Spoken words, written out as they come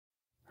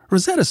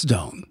Rosetta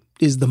Stone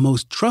is the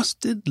most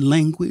trusted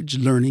language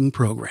learning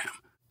program.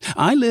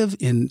 I live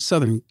in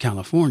Southern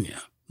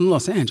California,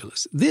 Los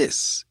Angeles.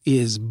 This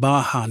is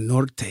Baja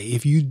Norte.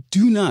 If you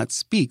do not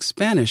speak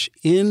Spanish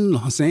in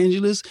Los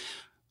Angeles,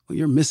 well,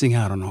 you're missing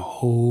out on a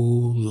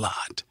whole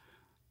lot.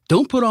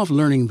 Don't put off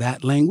learning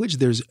that language.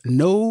 There's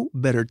no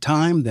better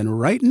time than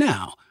right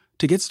now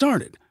to get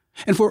started.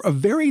 And for a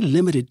very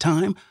limited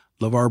time,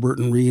 LeVar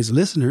Burton Reads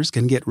listeners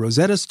can get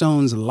Rosetta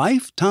Stone's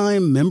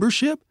lifetime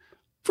membership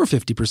for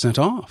 50%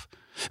 off.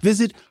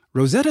 Visit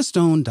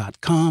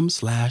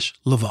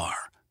rosettastone.com/LeVar.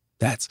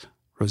 That's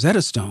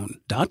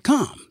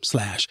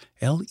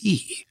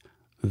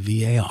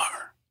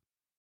rosettastone.com/LEVAR.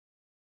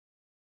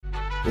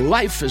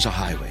 Life is a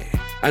highway,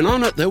 and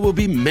on it there will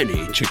be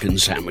many chicken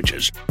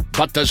sandwiches.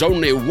 But there's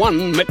only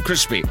one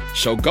McCrispy.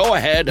 So go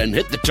ahead and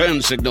hit the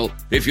turn signal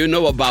if you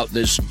know about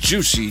this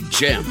juicy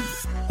gem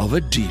of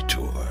a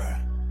detour.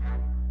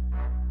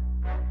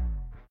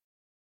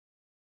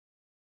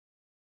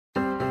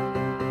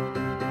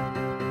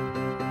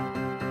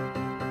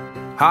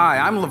 Hi,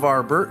 I'm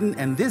LeVar Burton,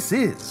 and this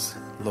is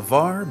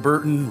LeVar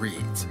Burton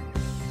Reads.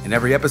 In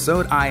every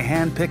episode, I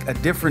handpick a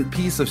different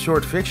piece of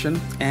short fiction,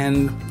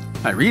 and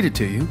I read it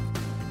to you.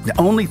 The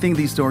only thing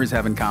these stories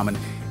have in common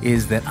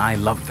is that I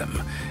love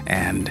them,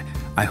 and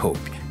I hope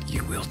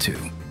you will too.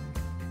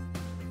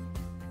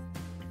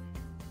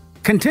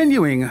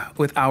 Continuing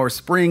with our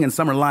spring and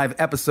summer live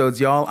episodes,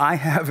 y'all, I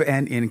have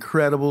an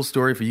incredible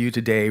story for you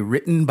today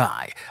written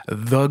by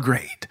the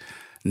great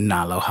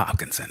Nalo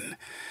Hopkinson.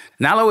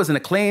 Nalo is an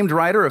acclaimed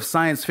writer of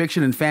science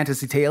fiction and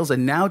fantasy tales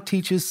and now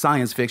teaches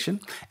science fiction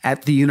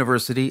at the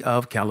University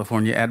of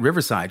California at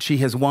Riverside. She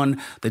has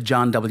won the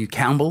John W.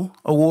 Campbell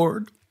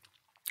Award,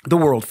 the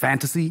World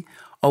Fantasy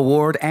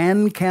Award,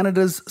 and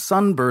Canada's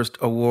Sunburst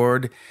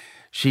Award.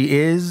 She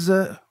is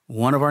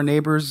one of our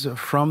neighbors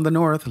from the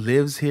north,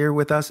 lives here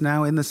with us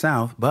now in the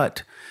south,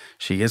 but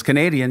she is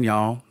Canadian,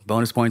 y'all.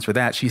 Bonus points for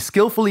that. She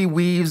skillfully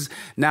weaves,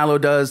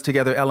 Nalo does,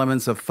 together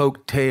elements of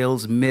folk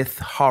tales, myth,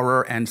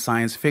 horror, and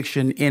science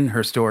fiction in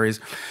her stories.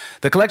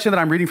 The collection that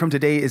I'm reading from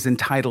today is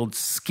entitled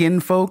Skin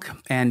Folk,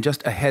 and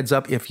just a heads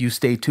up, if you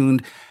stay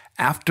tuned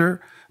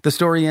after the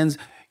story ends,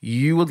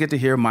 you will get to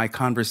hear my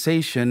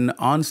conversation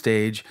on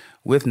stage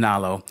with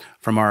Nalo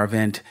from our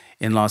event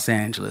in Los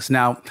Angeles.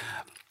 Now,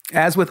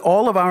 as with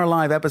all of our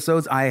live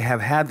episodes, I have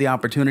had the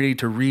opportunity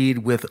to read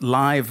with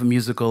live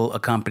musical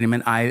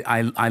accompaniment.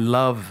 I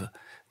love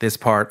this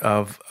part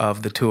of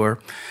the tour.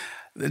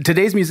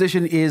 Today's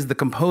musician is the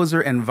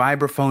composer and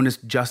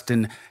vibraphonist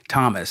Justin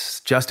Thomas.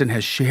 Justin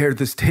has shared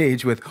the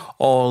stage with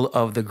all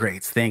of the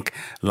greats. Think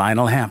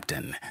Lionel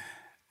Hampton.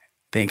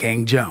 Think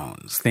Hank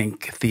Jones.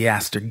 Think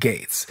Theaster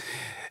Gates.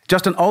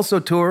 Justin also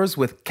tours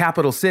with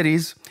Capital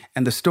Cities,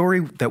 and the story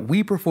that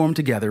we perform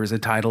together is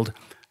entitled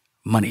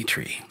Money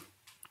Tree.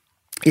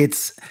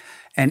 It's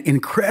an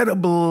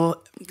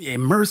incredible,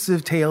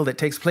 immersive tale that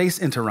takes place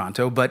in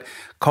Toronto, but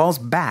calls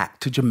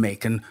back to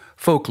Jamaican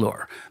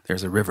folklore.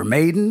 There's a river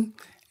maiden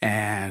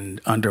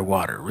and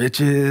underwater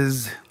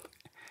riches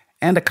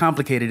and a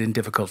complicated and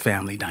difficult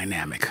family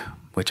dynamic,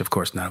 which of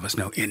course none of us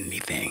know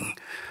anything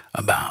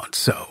about.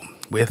 So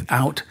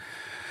without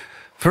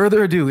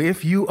further ado,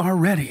 if you are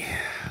ready,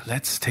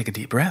 let's take a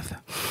deep breath.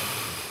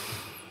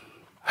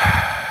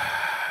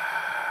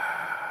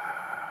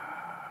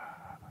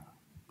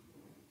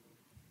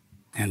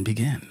 And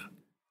begin.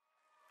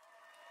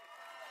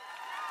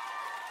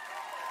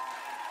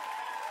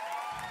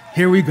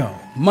 Here we go.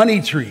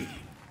 Money Tree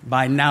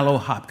by Nalo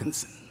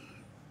Hopkinson.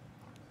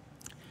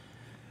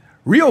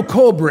 Rio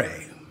Cobre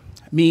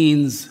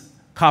means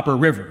copper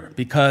river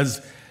because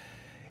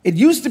it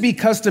used to be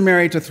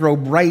customary to throw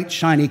bright,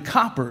 shiny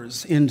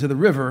coppers into the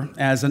river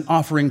as an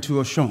offering to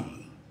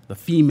Oshun, the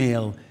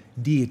female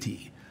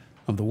deity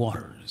of the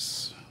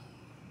waters.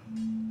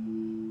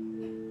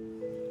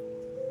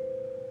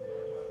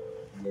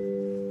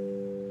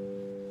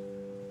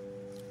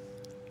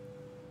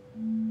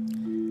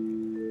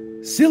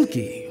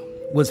 Silky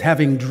was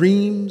having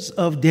dreams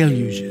of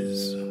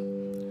deluges.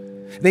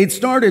 They'd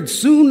started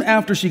soon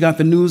after she got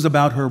the news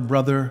about her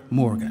brother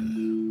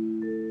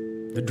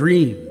Morgan. The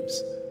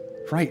dreams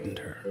frightened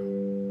her.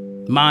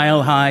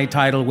 Mile-high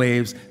tidal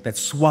waves that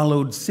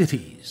swallowed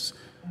cities,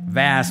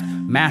 vast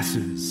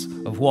masses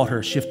of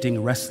water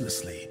shifting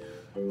restlessly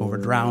over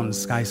drowned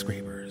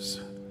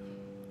skyscrapers.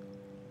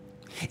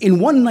 In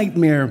one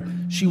nightmare,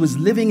 she was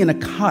living in a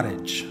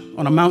cottage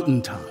on a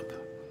mountaintop.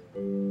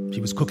 She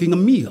was cooking a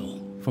meal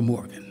for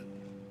Morgan,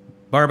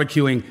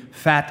 barbecuing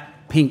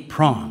fat pink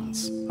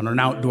prawns on an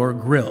outdoor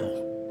grill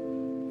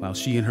while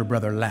she and her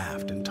brother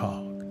laughed and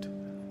talked.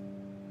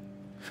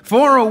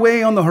 Far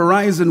away on the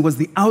horizon was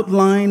the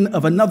outline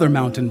of another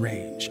mountain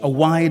range, a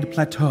wide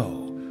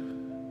plateau.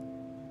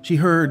 She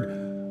heard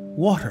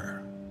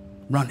water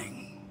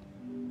running.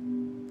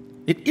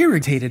 It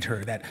irritated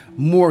her that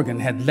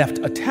Morgan had left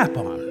a tap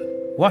on.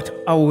 What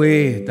a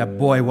way that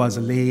boy was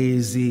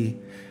lazy.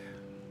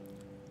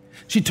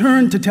 She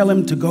turned to tell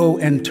him to go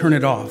and turn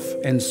it off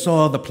and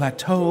saw the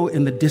plateau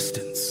in the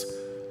distance.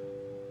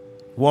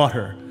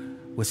 Water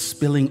was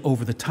spilling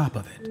over the top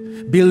of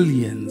it,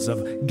 billions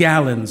of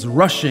gallons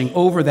rushing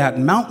over that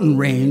mountain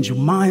range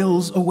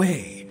miles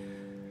away.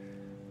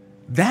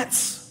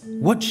 That's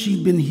what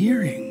she'd been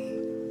hearing.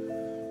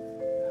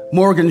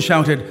 Morgan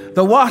shouted,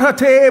 "The water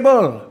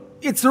table!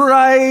 It's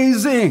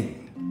rising!"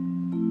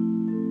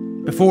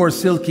 Before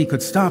Silky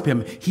could stop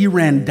him, he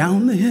ran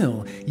down the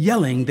hill,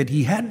 yelling that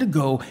he had to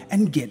go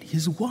and get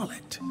his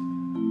wallet.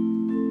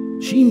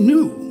 She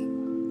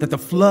knew that the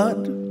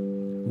flood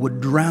would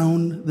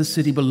drown the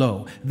city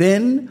below,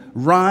 then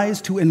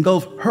rise to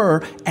engulf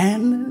her,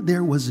 and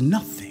there was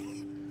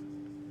nothing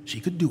she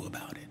could do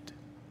about it.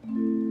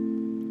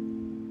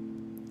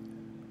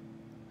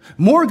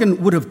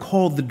 Morgan would have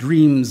called the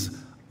dreams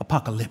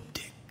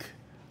apocalyptic.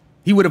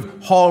 He would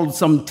have hauled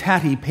some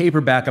tatty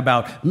paperback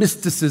about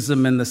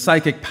mysticism and the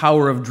psychic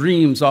power of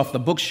dreams off the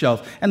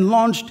bookshelf and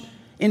launched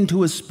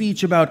into a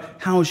speech about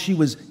how she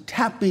was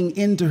tapping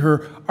into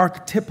her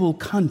archetypal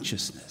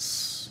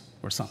consciousness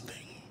or something.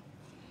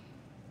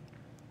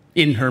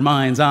 In her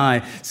mind's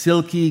eye,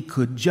 Silky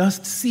could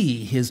just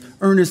see his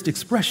earnest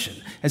expression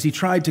as he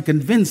tried to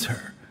convince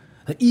her,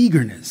 the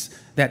eagerness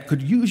that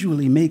could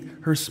usually make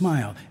her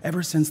smile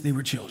ever since they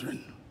were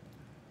children.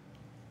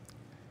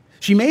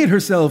 She made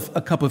herself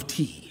a cup of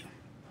tea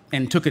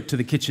and took it to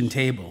the kitchen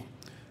table.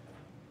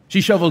 She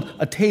shoveled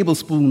a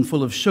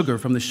tablespoonful of sugar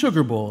from the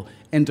sugar bowl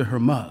into her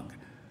mug.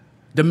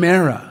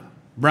 Demerara,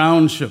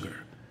 brown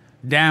sugar,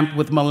 damp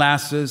with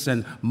molasses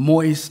and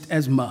moist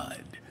as mud.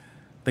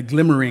 The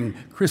glimmering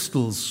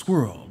crystals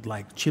swirled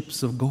like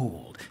chips of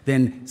gold,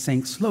 then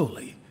sank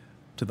slowly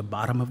to the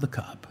bottom of the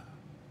cup.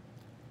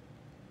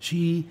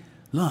 She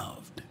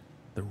loved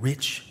the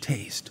rich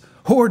taste,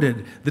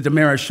 hoarded the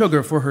Demerara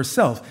sugar for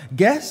herself.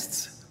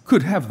 Guests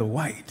could have the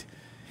white.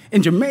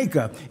 In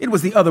Jamaica, it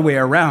was the other way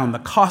around. The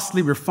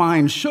costly,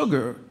 refined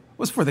sugar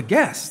was for the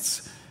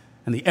guests,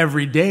 and the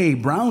everyday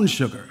brown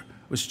sugar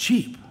was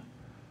cheap.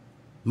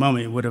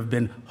 Mummy would have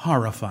been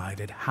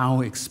horrified at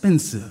how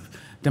expensive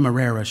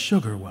Demerara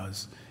sugar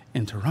was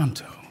in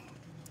Toronto.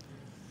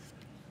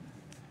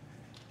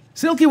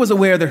 Silky was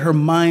aware that her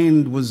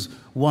mind was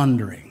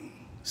wandering,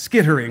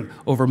 skittering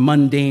over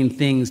mundane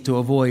things to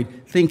avoid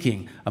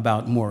thinking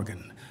about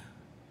Morgan.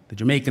 The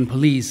Jamaican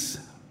police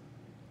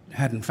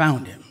hadn't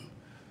found him.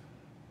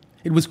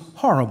 It was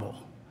horrible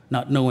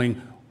not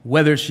knowing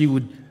whether she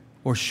would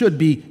or should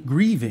be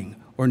grieving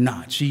or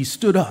not. She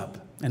stood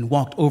up and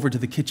walked over to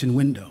the kitchen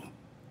window,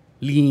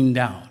 leaned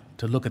out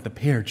to look at the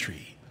pear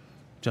tree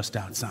just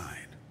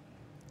outside.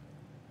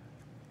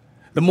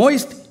 The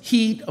moist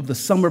heat of the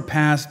summer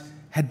past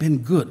had been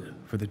good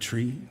for the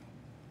tree.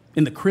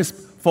 In the crisp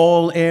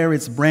fall air,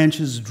 its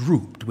branches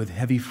drooped with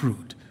heavy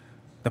fruit.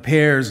 The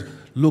pears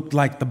looked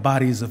like the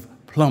bodies of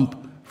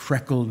plump,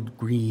 freckled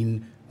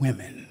green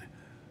women.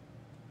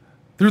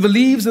 Through the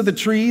leaves of the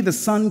tree, the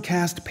sun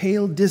cast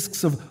pale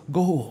discs of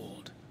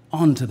gold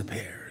onto the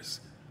pears.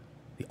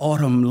 The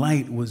autumn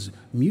light was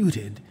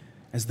muted,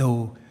 as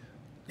though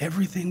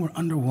everything were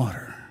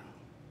underwater.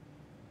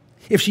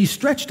 If she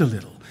stretched a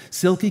little,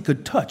 Silky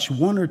could touch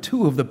one or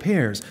two of the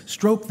pears,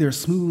 stroke their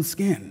smooth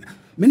skin.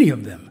 Many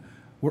of them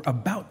were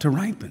about to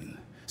ripen.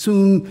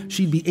 Soon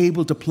she'd be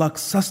able to pluck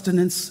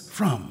sustenance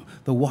from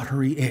the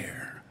watery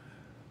air.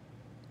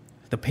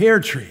 The pear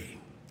tree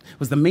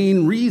was the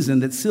main reason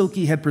that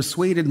Silky had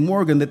persuaded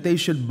Morgan that they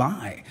should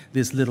buy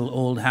this little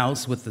old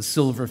house with the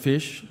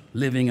silverfish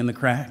living in the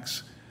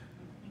cracks.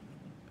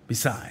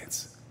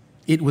 Besides,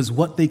 it was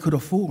what they could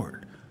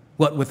afford.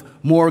 What with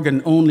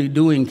Morgan only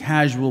doing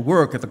casual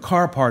work at the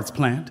car parts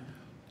plant.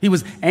 He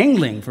was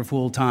angling for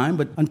full time,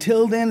 but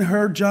until then,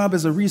 her job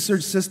as a research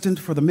assistant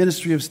for the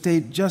Ministry of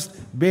State just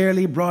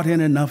barely brought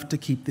in enough to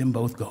keep them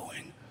both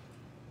going.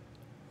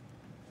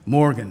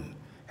 Morgan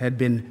had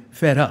been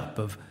fed up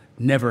of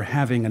never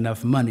having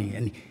enough money,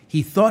 and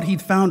he thought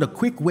he'd found a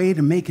quick way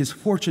to make his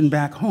fortune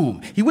back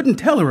home. He wouldn't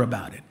tell her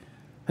about it,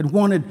 had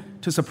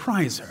wanted to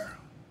surprise her.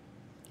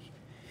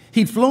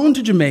 He'd flown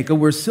to Jamaica,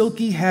 where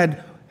Silky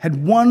had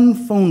one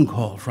phone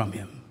call from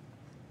him.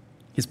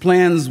 His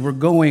plans were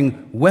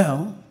going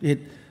well. It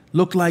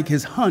looked like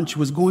his hunch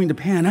was going to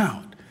pan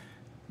out.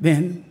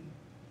 Then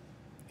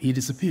he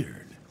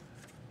disappeared.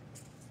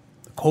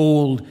 The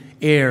cold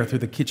air through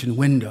the kitchen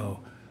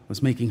window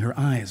was making her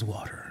eyes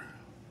water.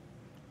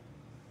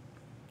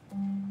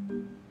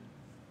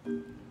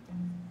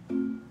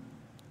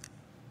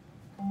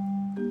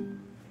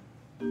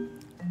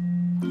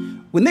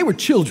 When they were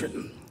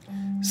children,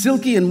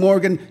 Silky and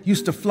Morgan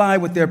used to fly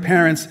with their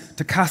parents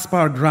to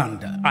Caspar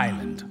Grande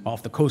Island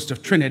off the coast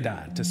of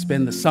Trinidad to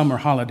spend the summer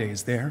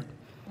holidays there.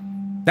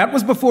 That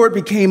was before it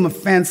became a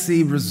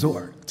fancy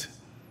resort.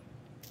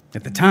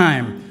 At the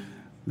time,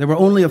 there were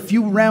only a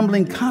few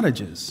rambling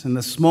cottages and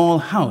the small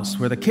house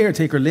where the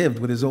caretaker lived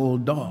with his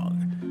old dog.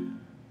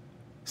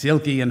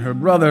 Silky and her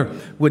brother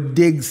would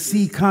dig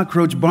sea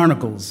cockroach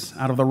barnacles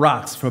out of the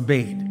rocks for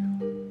bait,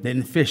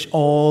 then fish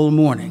all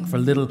morning for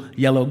little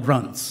yellow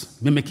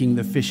grunts, mimicking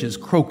the fish's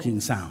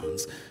croaking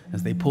sounds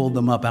as they pulled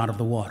them up out of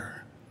the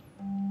water.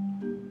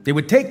 They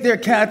would take their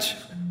catch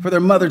for their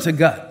mother to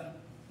gut,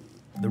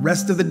 The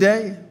rest of the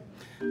day,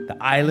 the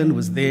island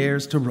was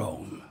theirs to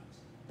roam.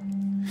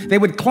 They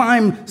would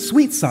climb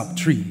sweetsop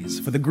trees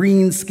for the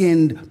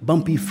green-skinned,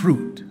 bumpy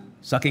fruit,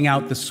 sucking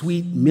out the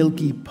sweet,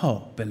 milky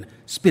pulp and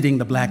spitting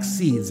the black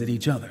seeds at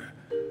each other.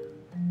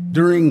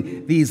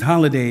 During these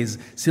holidays,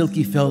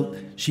 Silky felt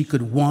she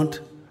could want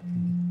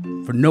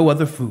for no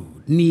other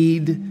food,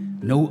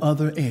 need no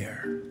other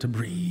air to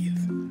breathe.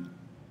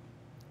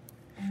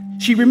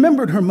 She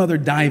remembered her mother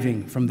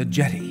diving from the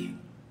jetty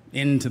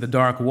into the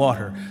dark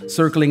water,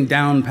 circling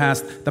down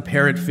past the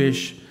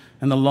parrotfish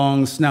and the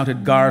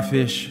long-snouted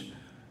garfish,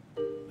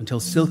 until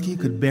Silky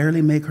could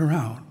barely make her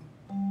out,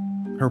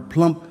 her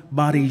plump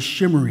body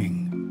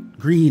shimmering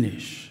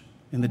greenish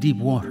in the deep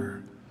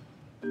water.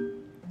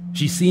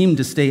 She seemed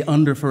to stay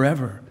under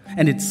forever,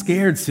 and it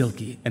scared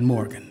Silky and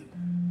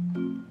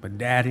Morgan. But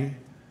Daddy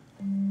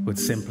would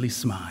simply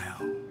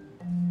smile.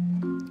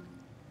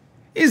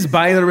 "It's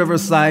by the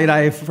riverside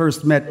I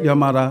first met your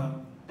mother.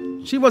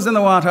 She was in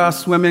the water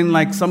swimming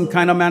like some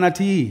kind of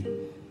manatee.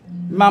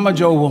 Mama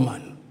Joe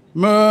woman,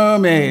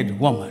 mermaid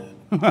woman.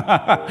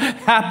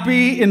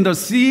 Happy in the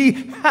sea,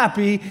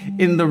 happy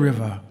in the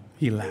river,"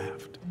 he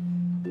laughed.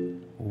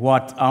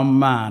 "What a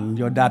man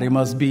your daddy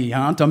must be,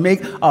 huh? To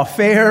make a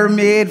fair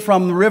maid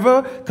from the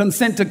river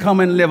consent to come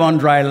and live on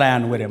dry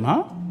land with him,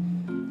 huh?"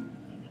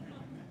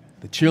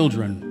 The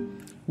children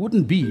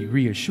wouldn't be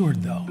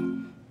reassured, though,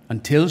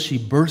 until she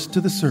burst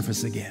to the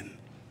surface again,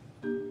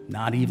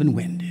 not even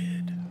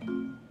winded.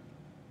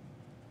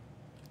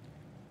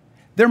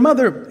 Their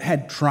mother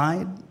had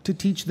tried to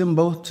teach them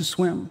both to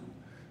swim,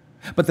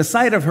 but the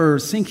sight of her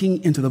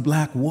sinking into the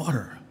black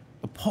water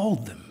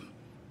appalled them.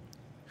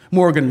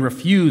 Morgan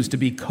refused to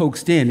be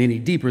coaxed in any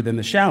deeper than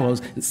the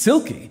shallows, and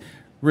Silky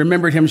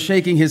remembered him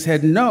shaking his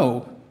head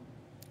no,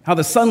 how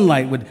the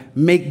sunlight would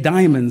make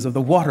diamonds of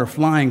the water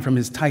flying from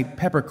his tight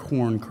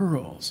peppercorn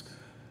curls.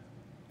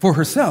 For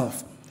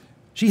herself,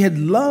 she had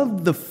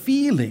loved the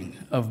feeling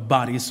of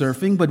body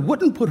surfing, but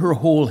wouldn't put her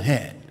whole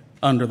head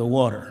under the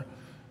water.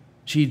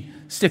 She'd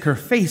stick her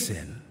face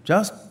in,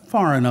 just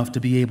far enough to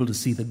be able to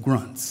see the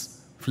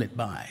grunts flit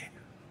by.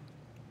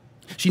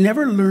 She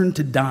never learned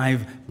to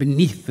dive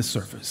beneath the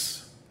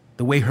surface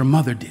the way her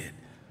mother did.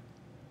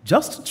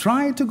 "Just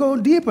try to go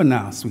deeper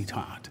now,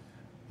 sweetheart,"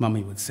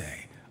 Mommy would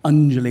say,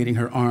 undulating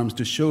her arms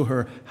to show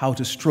her how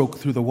to stroke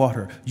through the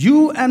water.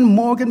 "You and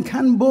Morgan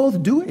can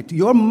both do it.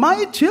 You're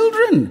my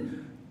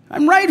children.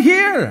 I'm right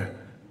here.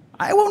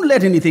 I won't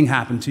let anything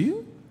happen to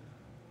you."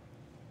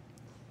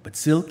 But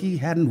Silky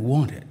hadn't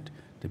wanted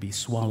to be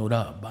swallowed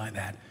up by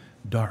that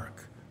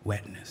dark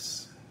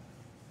wetness.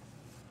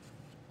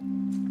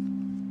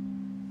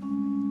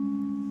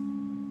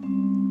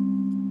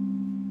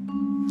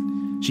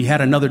 She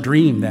had another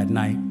dream that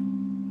night.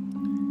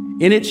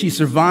 In it, she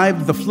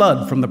survived the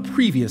flood from the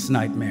previous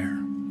nightmare.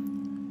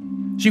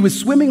 She was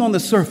swimming on the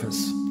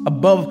surface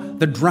above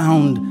the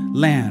drowned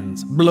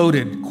lands.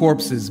 Bloated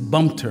corpses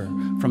bumped her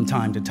from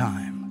time to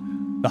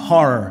time. The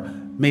horror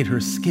made her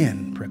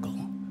skin prickle.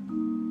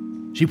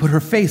 She put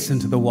her face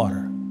into the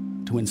water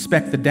to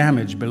inspect the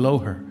damage below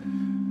her.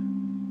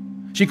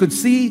 She could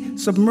see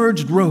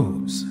submerged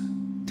rows,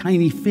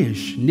 tiny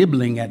fish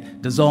nibbling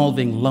at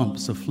dissolving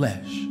lumps of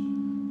flesh.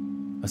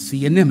 A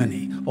sea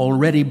anemone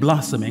already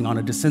blossoming on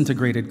a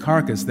disintegrated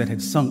carcass that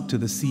had sunk to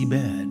the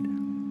seabed.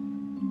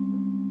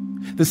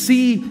 The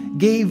sea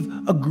gave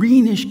a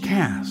greenish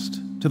cast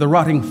to the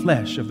rotting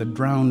flesh of the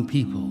drowned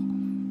people.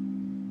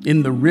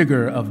 In the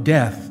rigor of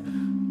death,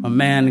 a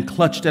man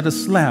clutched at a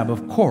slab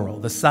of coral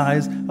the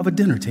size of a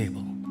dinner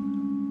table.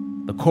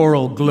 The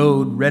coral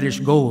glowed reddish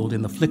gold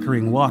in the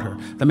flickering water.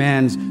 The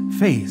man's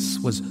face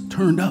was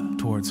turned up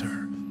towards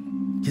her.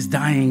 His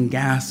dying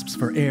gasps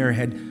for air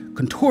had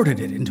contorted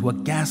it into a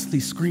ghastly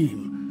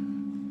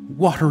scream.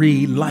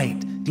 Watery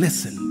light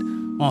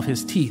glistened off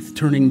his teeth,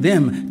 turning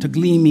them to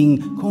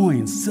gleaming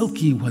coins.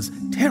 Silky was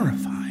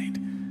terrified.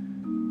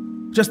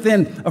 Just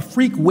then, a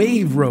freak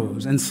wave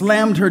rose and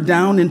slammed her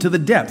down into the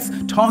depths,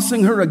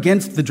 tossing her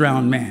against the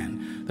drowned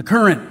man. The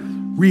current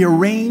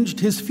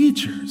rearranged his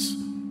features.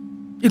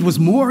 It was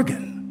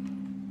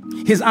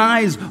Morgan. His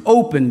eyes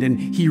opened and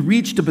he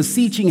reached a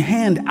beseeching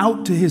hand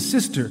out to his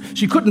sister.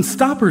 She couldn't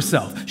stop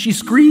herself. She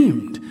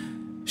screamed.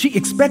 She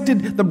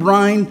expected the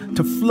brine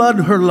to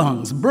flood her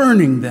lungs,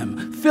 burning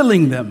them,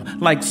 filling them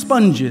like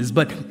sponges,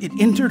 but it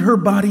entered her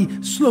body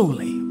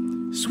slowly,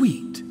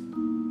 sweet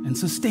and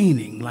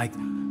sustaining like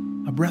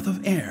a breath of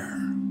air.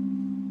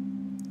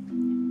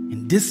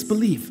 In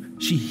disbelief,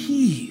 she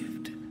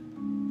heaved,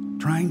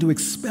 trying to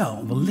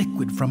expel the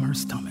liquid from her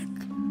stomach.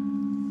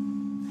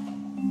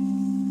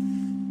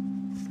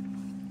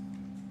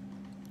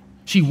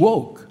 She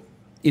woke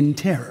in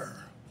terror,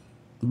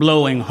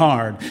 blowing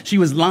hard. She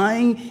was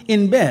lying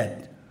in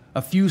bed,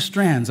 a few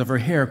strands of her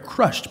hair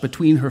crushed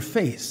between her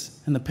face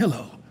and the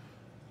pillow.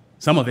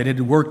 Some of it had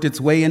worked its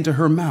way into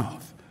her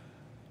mouth.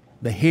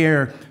 The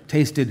hair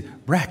tasted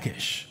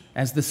brackish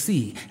as the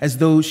sea, as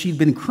though she'd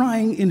been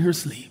crying in her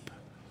sleep.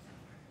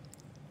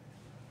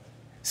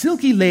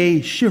 Silky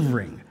lay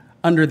shivering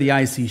under the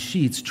icy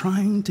sheets,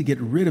 trying to get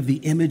rid of the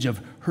image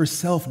of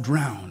herself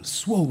drowned,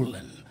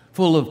 swollen,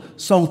 full of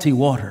salty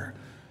water.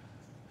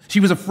 She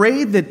was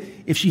afraid that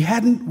if she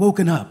hadn't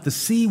woken up, the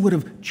sea would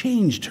have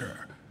changed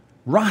her,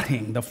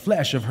 rotting the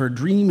flesh of her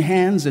dream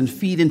hands and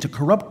feet into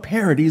corrupt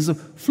parodies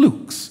of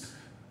flukes,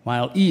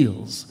 while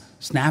eels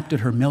snapped at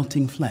her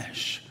melting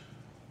flesh.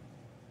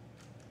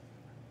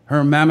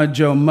 Her Mama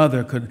Joe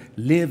mother could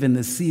live in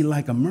the sea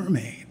like a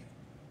mermaid,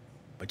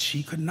 but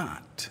she could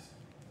not.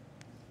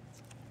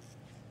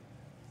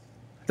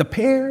 The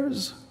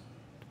pears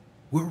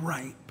were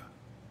ripe.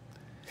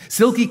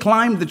 Silky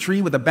climbed the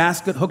tree with a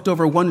basket hooked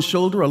over one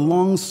shoulder, a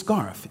long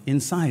scarf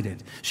inside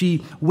it.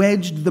 She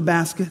wedged the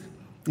basket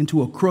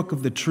into a crook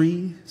of the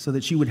tree so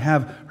that she would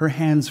have her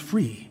hands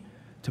free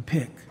to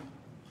pick.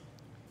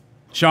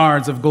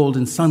 Shards of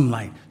golden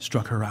sunlight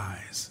struck her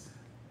eyes.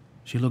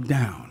 She looked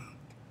down.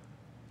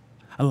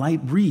 A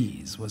light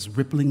breeze was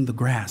rippling the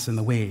grass and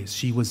the waves.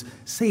 She was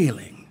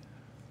sailing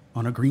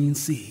on a green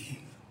sea.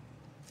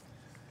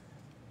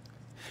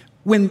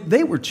 When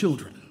they were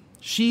children,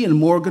 she and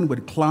Morgan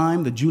would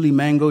climb the Julie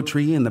mango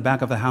tree in the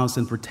back of the house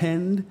and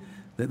pretend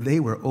that they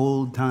were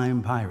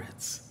old-time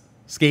pirates,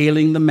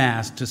 scaling the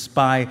mast to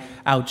spy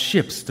out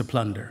ships to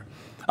plunder.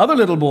 Other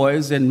little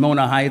boys in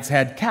Mona Heights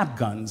had cap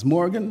guns.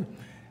 Morgan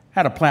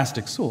had a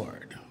plastic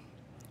sword.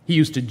 He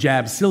used to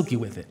jab Silky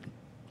with it,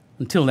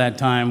 until that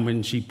time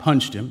when she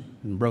punched him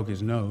and broke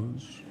his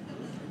nose.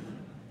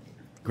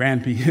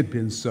 Grampy had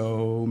been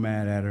so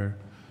mad at her.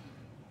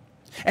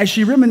 As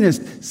she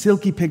reminisced,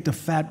 Silky picked a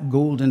fat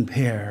golden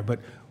pear, but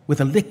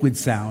with a liquid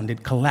sound,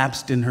 it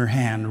collapsed in her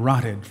hand,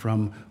 rotted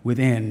from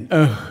within.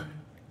 Ugh,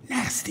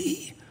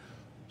 nasty.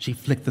 She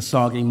flicked the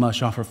soggy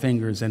mush off her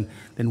fingers and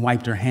then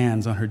wiped her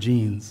hands on her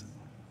jeans.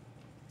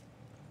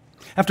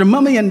 After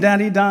Mummy and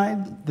Daddy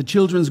died, the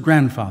children's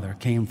grandfather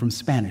came from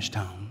Spanish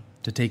Town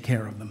to take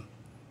care of them.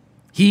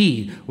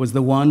 He was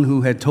the one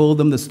who had told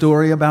them the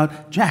story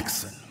about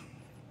Jackson,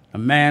 a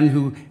man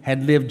who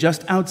had lived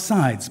just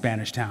outside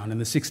Spanish Town in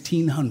the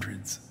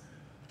 1600s.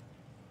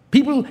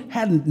 People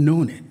hadn't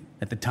known it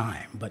at the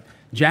time, but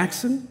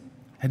Jackson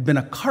had been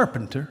a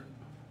carpenter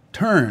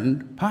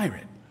turned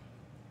pirate.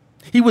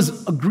 He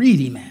was a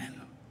greedy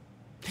man.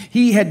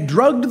 He had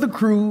drugged the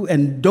crew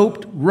and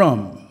doped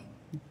rum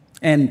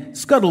and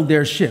scuttled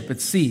their ship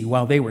at sea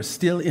while they were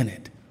still in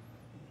it.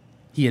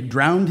 He had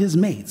drowned his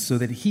mates so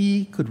that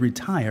he could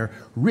retire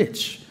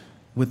rich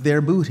with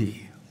their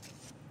booty.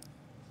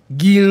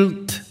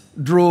 Guilt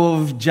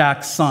drove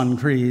Jackson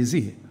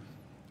crazy,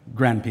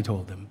 Grampy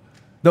told them.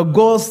 The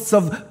ghosts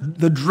of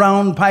the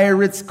drowned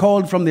pirates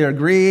called from their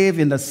grave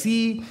in the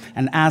sea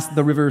and asked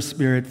the river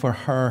spirit for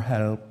her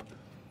help.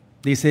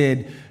 They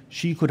said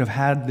she could have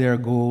had their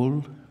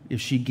gold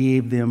if she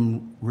gave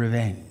them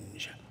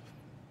revenge.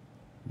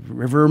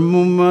 River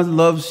Muma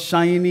loves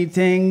shiny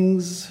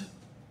things.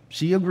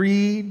 She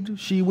agreed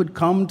she would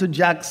come to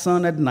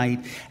Jackson at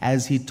night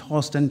as he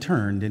tossed and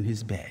turned in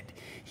his bed.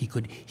 He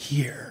could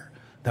hear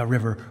the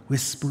river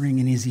whispering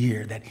in his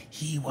ear that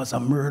he was a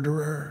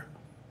murderer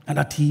and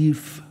a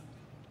thief.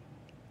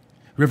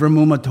 River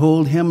Muma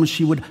told him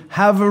she would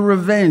have a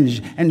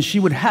revenge and she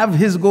would have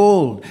his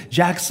gold.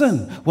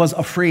 Jackson was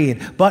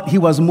afraid, but he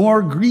was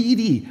more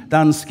greedy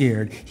than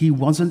scared. He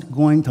wasn't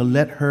going to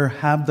let her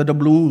have the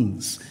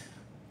doubloons.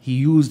 He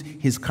used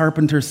his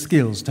carpenter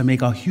skills to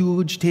make a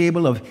huge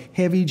table of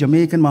heavy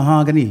Jamaican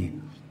mahogany.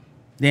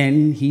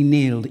 Then he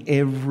nailed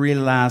every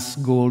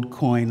last gold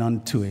coin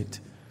onto it,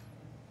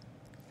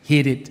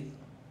 hid it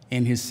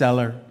in his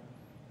cellar.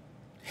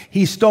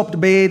 He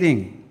stopped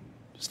bathing,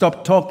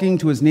 stopped talking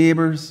to his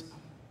neighbors,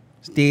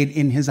 stayed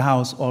in his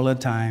house all the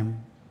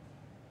time.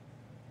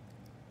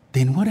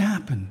 Then what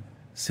happened?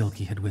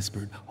 Silky had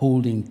whispered,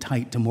 holding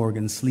tight to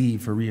Morgan's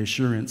sleeve for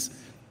reassurance.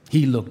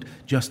 He looked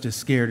just as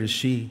scared as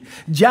she.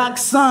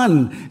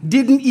 Jackson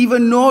didn't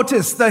even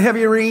notice the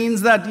heavy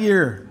rains that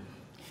year.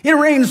 It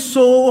rained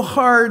so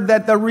hard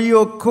that the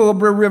Rio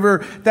Cobra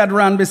River that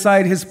ran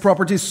beside his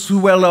property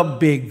swelled up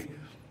big.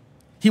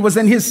 He was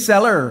in his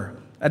cellar,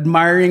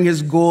 admiring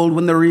his gold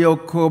when the Rio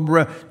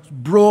Cobra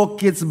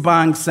broke its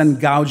banks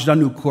and gouged a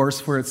new course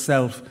for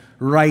itself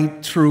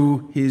right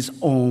through his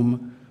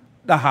home.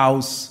 The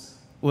house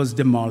was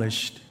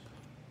demolished.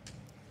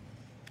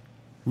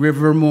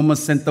 River Muma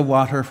sent the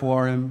water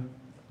for him,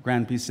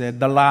 Grampy said.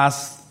 The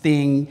last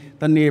thing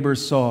the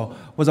neighbors saw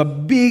was a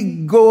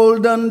big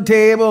golden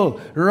table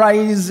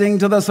rising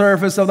to the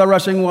surface of the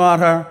rushing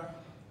water.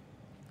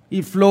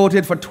 He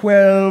floated for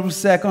 12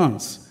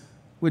 seconds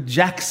with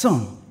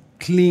Jackson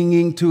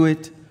clinging to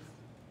it.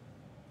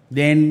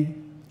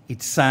 Then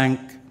it sank.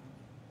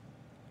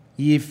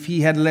 If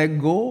he had let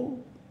go,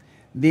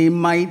 they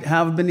might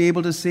have been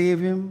able to save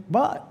him,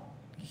 but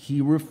he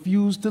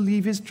refused to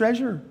leave his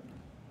treasure.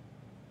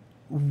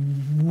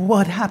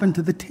 What happened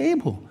to the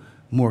table?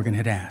 Morgan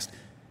had asked.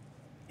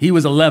 He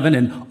was 11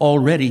 and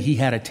already he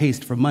had a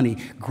taste for money.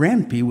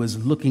 Grampy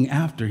was looking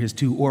after his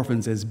two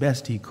orphans as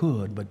best he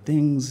could, but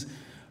things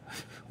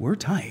were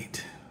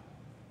tight.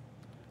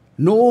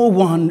 No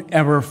one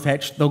ever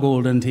fetched the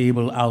golden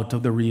table out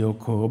of the Rio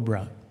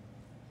Cobra.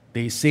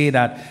 They say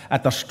that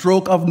at the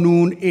stroke of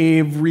noon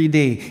every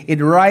day,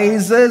 it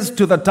rises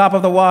to the top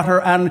of the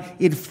water and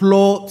it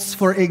floats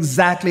for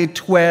exactly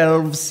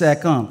 12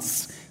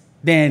 seconds.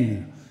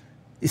 Then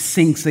it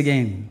sinks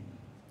again,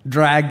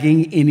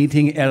 dragging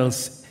anything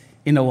else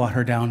in the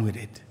water down with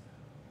it.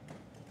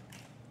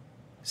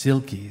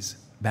 Silky's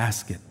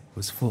basket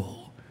was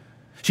full.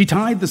 She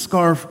tied the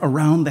scarf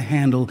around the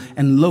handle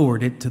and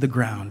lowered it to the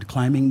ground,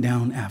 climbing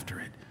down after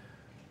it.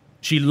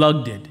 She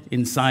lugged it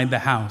inside the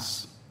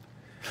house.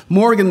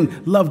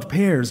 Morgan loved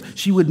pears.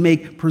 She would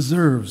make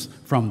preserves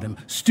from them,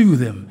 stew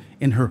them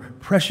in her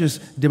precious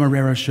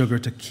Demerara sugar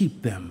to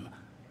keep them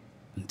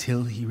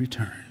until he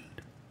returned.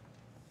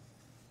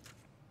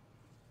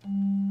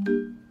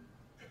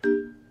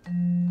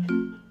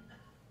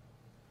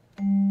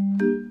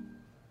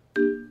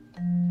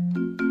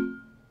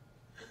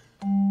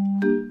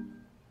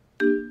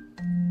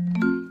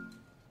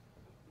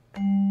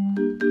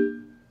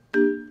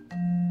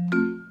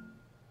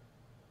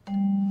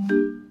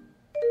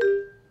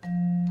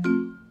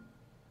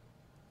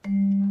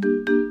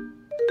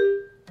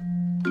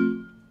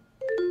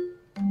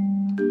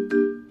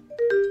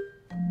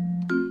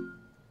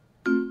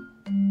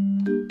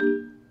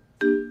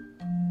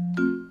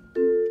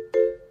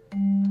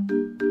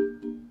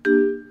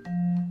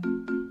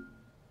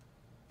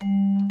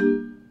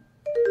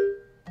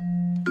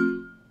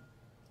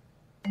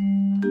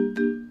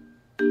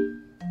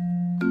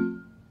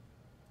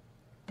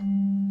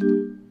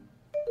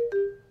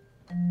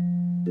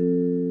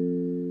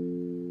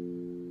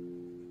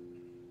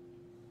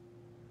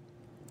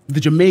 The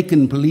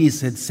Jamaican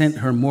police had sent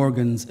her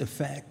Morgan's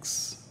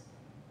effects,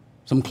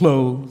 some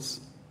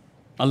clothes,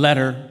 a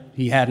letter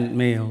he hadn't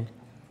mailed.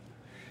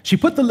 She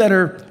put the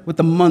letter with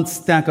the month's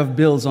stack of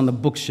bills on the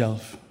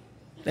bookshelf.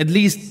 At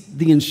least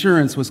the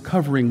insurance was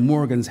covering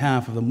Morgan's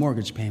half of the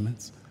mortgage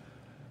payments.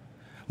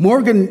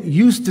 Morgan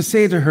used to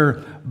say to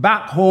her,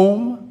 back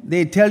home,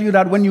 they tell you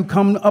that when you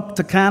come up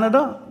to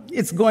Canada,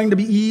 it's going to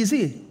be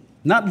easy,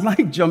 not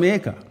like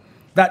Jamaica,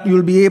 that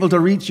you'll be able to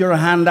reach your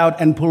hand out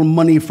and pull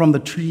money from the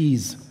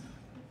trees.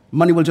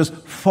 Money will just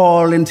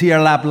fall into your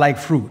lap like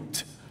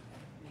fruit.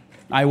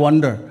 I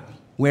wonder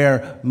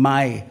where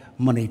my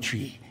money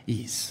tree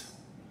is,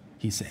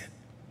 he said.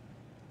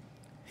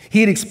 He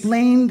had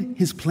explained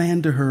his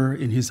plan to her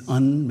in his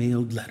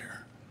unmailed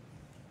letter.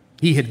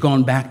 He had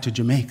gone back to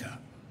Jamaica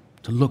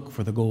to look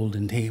for the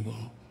golden table.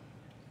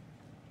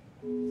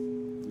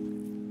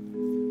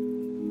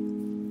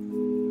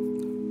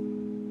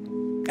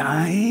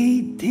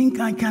 I think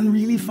I can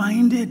really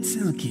find it,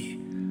 Silky.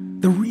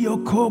 The Rio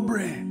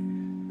Cobre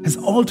has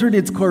altered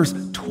its course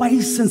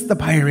twice since the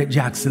pirate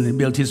Jackson had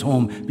built his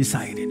home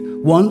beside it.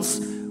 Once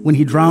when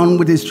he drowned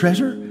with his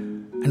treasure,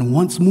 and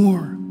once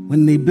more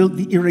when they built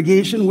the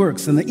irrigation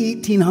works in the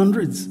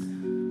 1800s.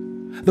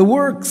 The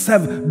works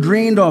have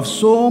drained off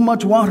so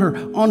much water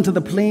onto the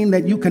plain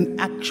that you can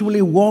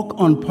actually walk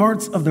on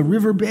parts of the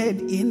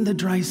riverbed in the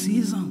dry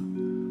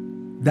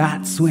season.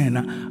 That's when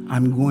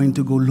I'm going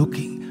to go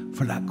looking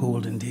for that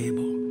golden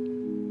table.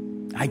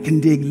 I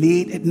can dig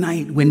late at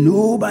night when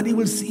nobody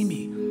will see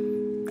me.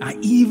 I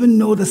even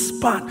know the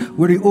spot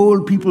where the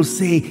old people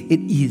say it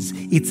is.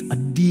 It's a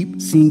deep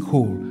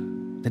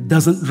sinkhole that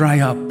doesn't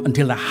dry up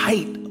until the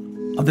height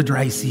of the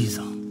dry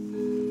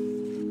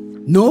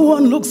season. No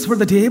one looks for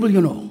the table, you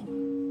know.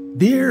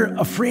 They're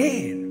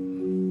afraid.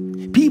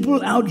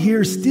 People out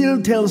here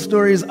still tell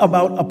stories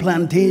about a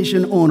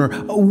plantation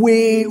owner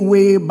way,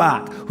 way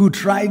back who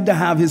tried to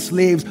have his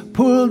slaves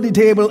pull the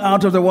table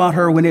out of the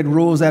water when it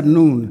rose at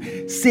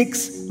noon.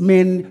 6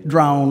 men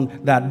drowned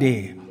that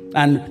day,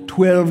 and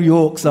 12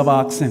 yokes of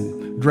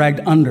oxen dragged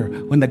under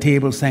when the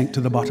table sank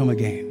to the bottom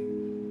again.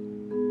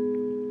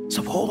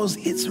 Suppose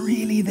it's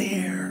really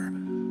there,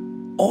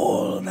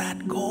 all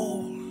that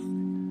gold.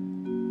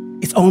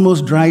 It's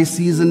almost dry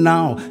season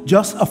now,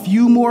 just a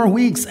few more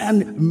weeks,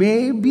 and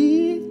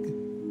maybe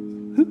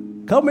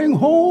coming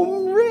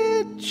home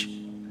rich.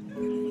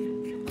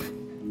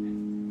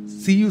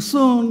 See you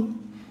soon.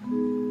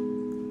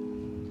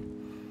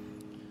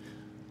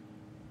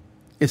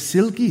 If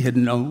Silky had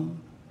known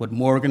what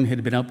Morgan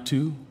had been up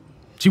to,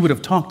 she would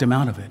have talked him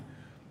out of it.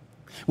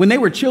 When they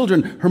were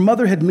children, her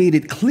mother had made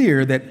it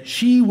clear that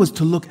she was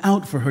to look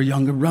out for her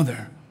younger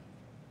brother.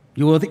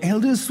 You're the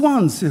eldest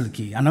one,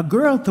 Silky, and a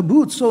girl to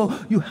boot, so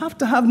you have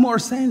to have more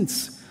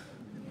sense.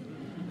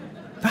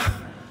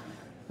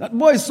 That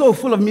boy's so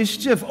full of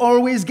mischief,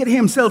 always getting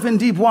himself in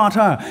deep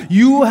water.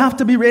 You have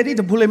to be ready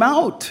to pull him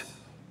out.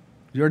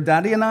 Your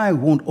daddy and I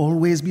won't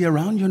always be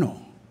around, you know.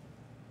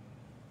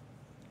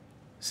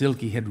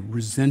 Silky had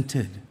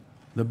resented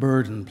the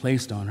burden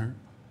placed on her.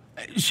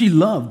 She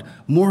loved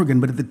Morgan,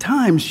 but at the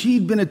time,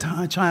 she'd been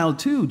a child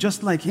too,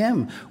 just like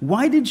him.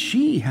 Why did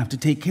she have to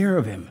take care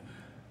of him?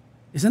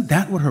 Isn't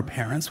that what her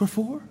parents were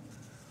for?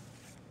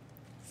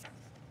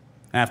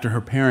 After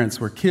her parents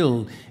were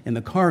killed in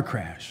the car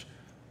crash,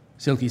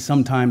 Silky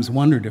sometimes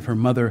wondered if her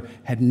mother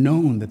had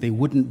known that they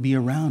wouldn't be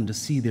around to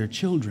see their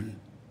children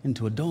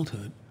into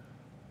adulthood.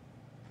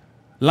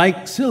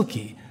 Like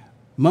Silky,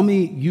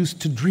 Mummy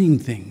used to dream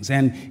things,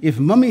 and if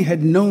Mummy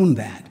had known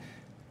that,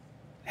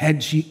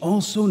 had she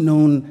also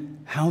known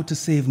how to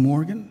save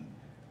Morgan?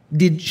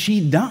 Did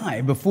she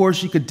die before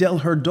she could tell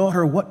her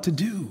daughter what to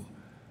do?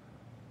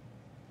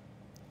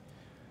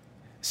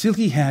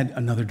 Silky had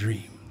another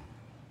dream.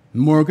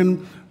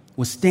 Morgan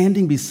was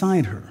standing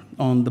beside her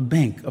on the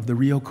bank of the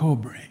Rio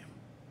Cobre.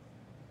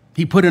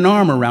 He put an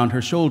arm around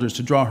her shoulders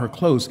to draw her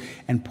close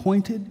and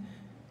pointed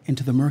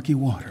into the murky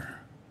water.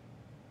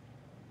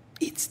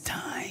 "It's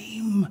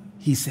time,"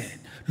 he said.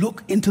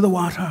 "Look into the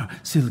water,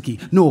 Silky.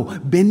 No,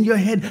 bend your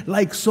head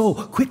like so,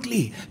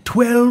 quickly.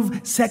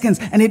 12 seconds,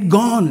 and it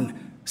gone.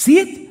 See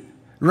it?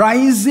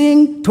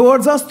 Rising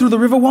towards us through the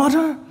river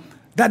water?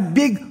 That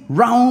big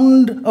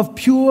round of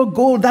pure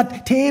gold,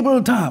 that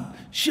tabletop,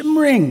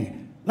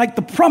 shimmering like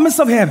the promise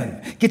of heaven,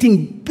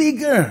 getting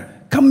bigger,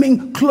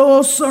 coming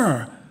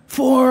closer.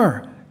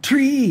 4,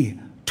 3,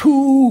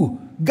 2,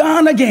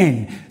 gone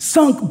again,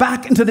 sunk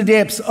back into the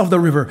depths of the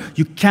river.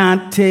 You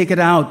can't take it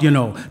out, you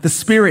know. The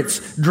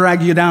spirits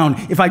drag you down.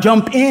 If I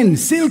jump in,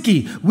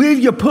 Silky, will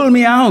you pull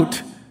me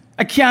out?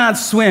 I can't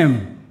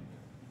swim."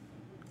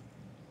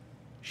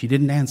 She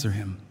didn't answer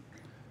him,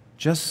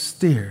 just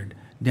stared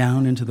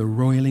down into the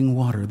roiling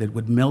water that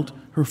would melt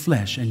her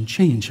flesh and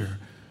change her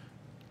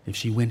if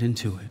she went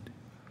into it.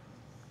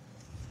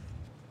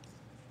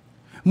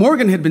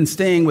 Morgan had been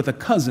staying with a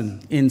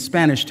cousin in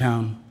Spanish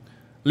Town,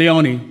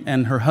 Leonie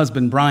and her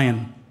husband,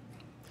 Brian.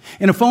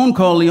 In a phone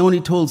call, Leonie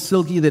told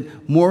Silky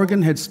that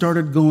Morgan had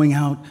started going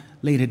out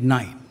late at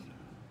night,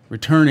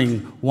 returning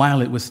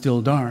while it was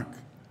still dark.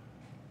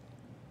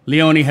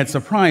 Leonie had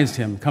surprised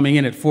him, coming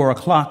in at 4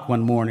 o'clock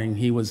one morning.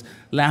 He was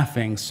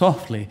laughing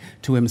softly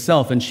to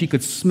himself, and she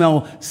could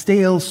smell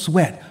stale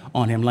sweat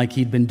on him like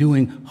he'd been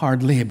doing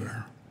hard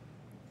labor.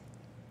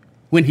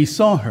 When he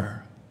saw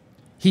her,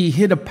 he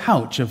hid a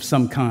pouch of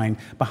some kind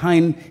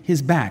behind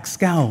his back,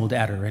 scowled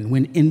at her, and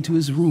went into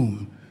his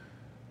room.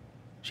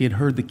 She had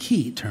heard the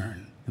key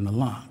turn in the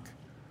lock.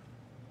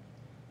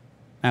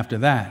 After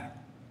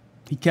that,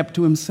 he kept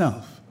to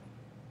himself.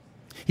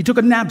 He took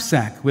a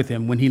knapsack with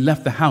him when he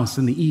left the house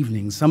in the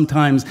evening.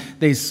 Sometimes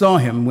they saw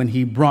him when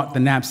he brought the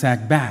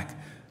knapsack back,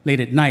 late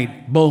at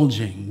night,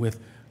 bulging with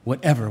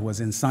whatever was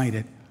inside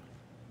it.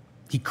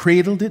 He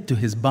cradled it to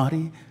his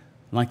body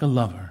like a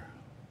lover.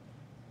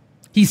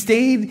 He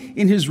stayed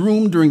in his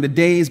room during the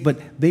days, but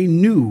they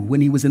knew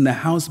when he was in the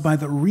house by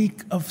the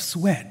reek of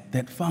sweat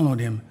that followed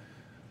him.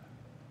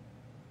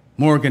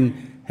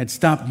 Morgan had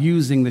stopped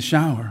using the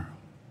shower,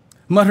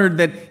 muttered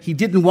that he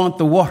didn't want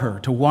the water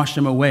to wash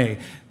him away,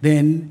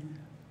 then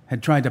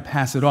had tried to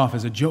pass it off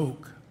as a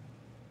joke.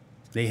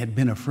 They had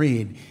been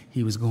afraid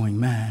he was going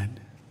mad.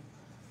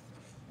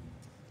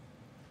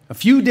 A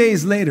few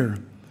days later,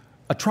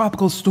 a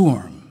tropical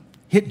storm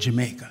hit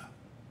Jamaica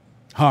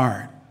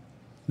hard.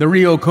 The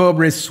Rio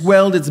Cobre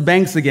swelled its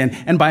banks again,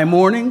 and by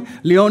morning,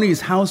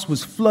 Leonie's house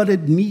was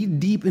flooded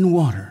knee-deep in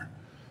water.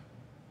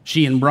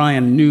 She and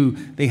Brian knew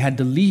they had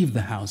to leave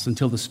the house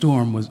until the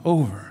storm was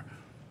over.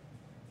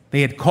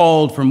 They had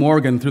called for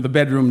Morgan through the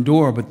bedroom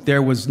door, but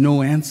there was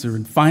no answer,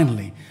 and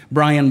finally,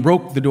 Brian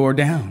broke the door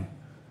down.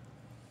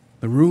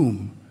 The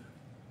room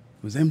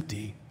was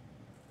empty.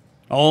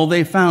 All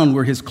they found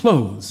were his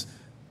clothes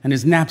and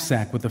his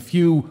knapsack with a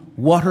few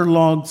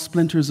waterlogged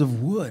splinters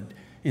of wood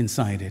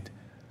inside it.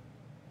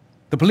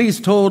 The police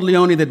told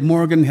Leonie that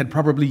Morgan had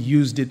probably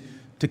used it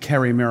to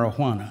carry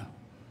marijuana.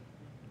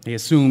 They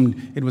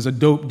assumed it was a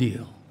dope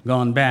deal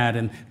gone bad,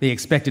 and they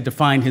expected to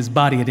find his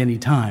body at any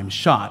time,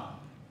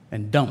 shot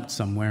and dumped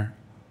somewhere.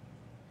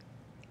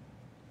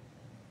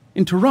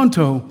 In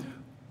Toronto,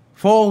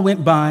 fall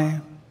went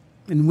by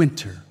and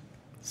winter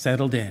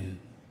settled in,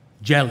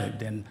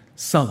 gelid and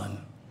sullen.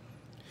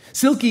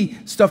 Silky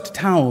stuffed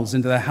towels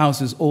into the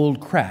house's old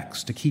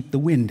cracks to keep the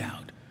wind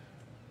out.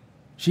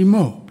 She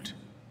moped,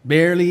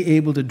 barely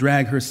able to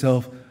drag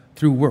herself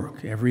through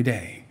work every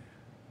day.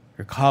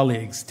 Her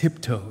colleagues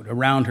tiptoed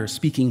around her,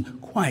 speaking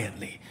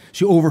quietly.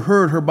 She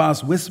overheard her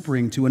boss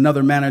whispering to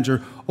another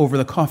manager over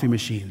the coffee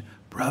machine,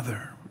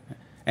 "Brother,"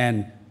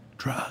 and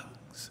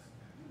 "drugs."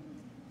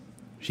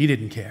 She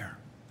didn't care.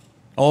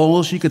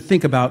 All she could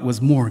think about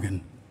was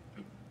Morgan.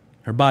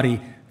 Her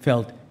body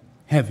felt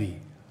heavy,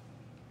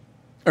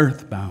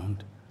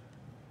 earthbound.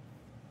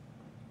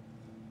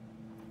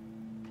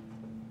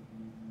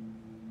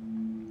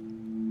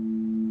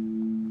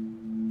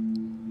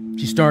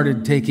 She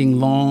started taking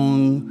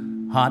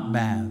long, hot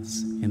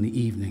baths in the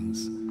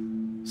evenings,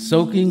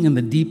 soaking in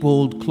the deep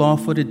old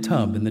claw-footed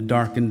tub in the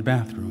darkened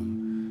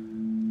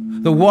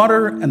bathroom. The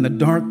water and the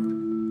dark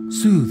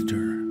soothed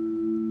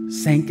her,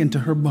 sank into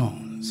her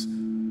bones.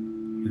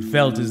 It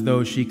felt as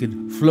though she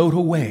could float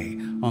away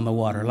on the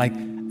water like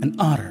an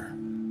otter,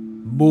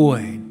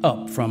 buoyed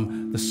up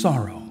from the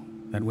sorrow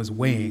that was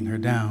weighing her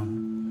down.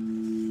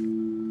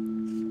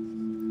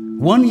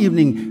 One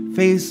evening,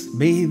 face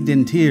bathed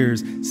in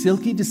tears,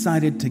 Silky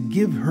decided to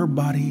give her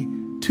body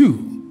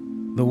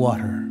to the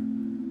water.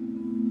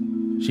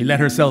 She let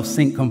herself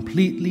sink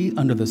completely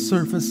under the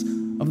surface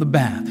of the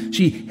bath.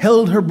 She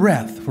held her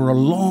breath for a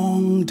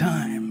long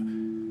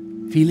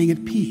time, feeling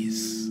at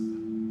peace,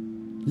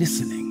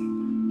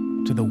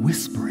 listening to the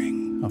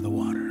whispering of the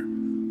water.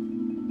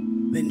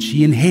 Then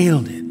she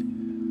inhaled it.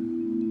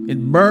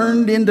 It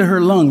burned into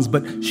her lungs,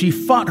 but she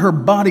fought her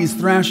body's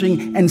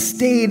thrashing and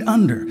stayed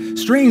under.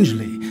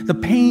 Strangely, the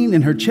pain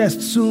in her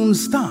chest soon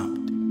stopped.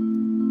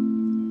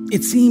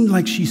 It seemed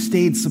like she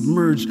stayed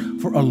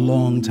submerged for a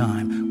long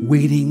time,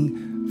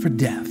 waiting for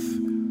death.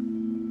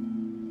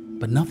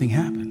 But nothing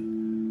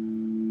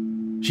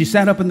happened. She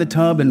sat up in the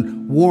tub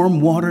and warm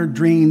water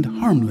drained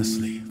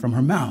harmlessly from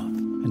her mouth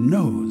and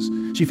nose.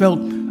 She felt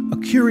a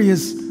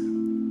curious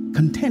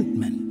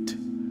contentment.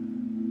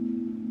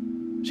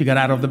 She got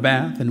out of the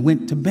bath and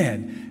went to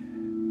bed.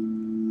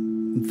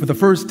 For the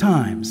first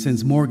time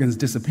since Morgan's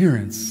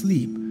disappearance,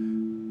 sleep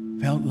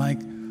felt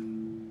like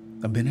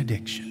a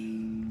benediction.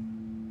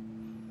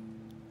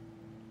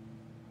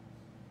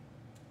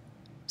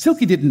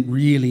 Silky didn't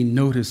really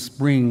notice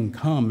spring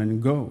come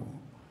and go.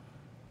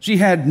 She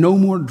had no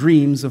more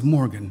dreams of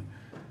Morgan.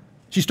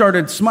 She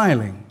started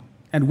smiling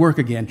at work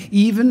again,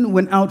 even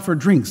went out for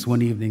drinks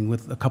one evening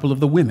with a couple of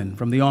the women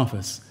from the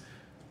office.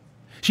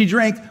 She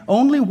drank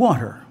only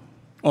water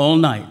all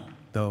night,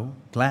 though,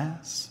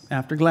 glass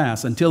after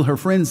glass, until her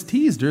friends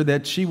teased her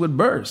that she would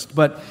burst.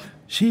 But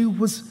she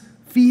was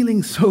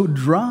feeling so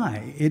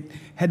dry. It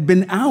had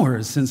been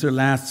hours since her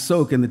last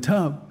soak in the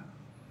tub.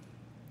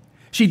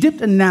 She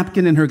dipped a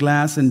napkin in her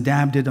glass and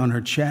dabbed it on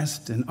her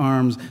chest and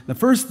arms. The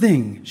first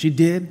thing she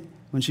did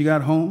when she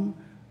got home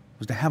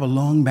was to have a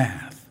long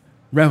bath,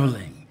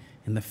 reveling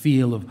in the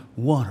feel of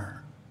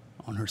water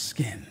on her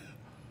skin.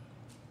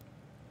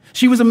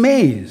 She was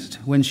amazed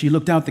when she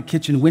looked out the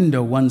kitchen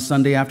window one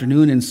Sunday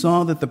afternoon and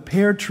saw that the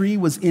pear tree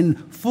was in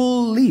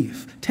full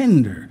leaf,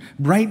 tender,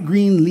 bright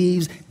green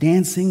leaves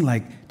dancing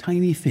like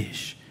tiny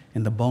fish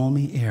in the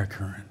balmy air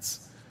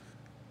currents.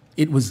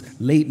 It was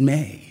late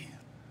May,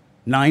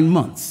 9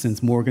 months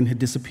since Morgan had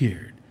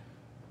disappeared.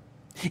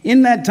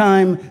 In that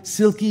time,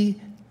 Silky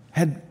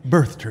had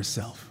birthed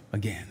herself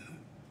again.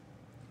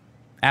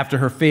 After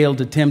her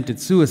failed attempt at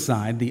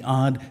suicide, the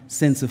odd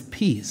sense of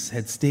peace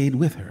had stayed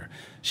with her.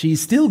 She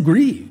still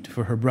grieved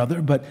for her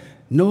brother, but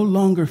no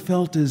longer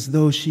felt as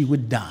though she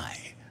would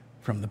die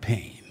from the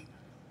pain.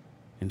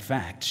 In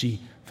fact,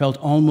 she felt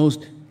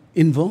almost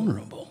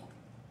invulnerable,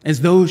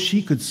 as though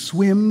she could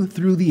swim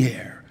through the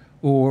air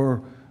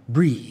or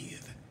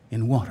breathe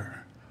in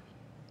water.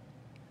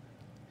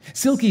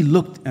 Silky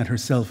looked at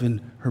herself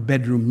in her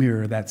bedroom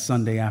mirror that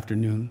Sunday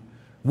afternoon,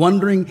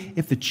 wondering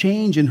if the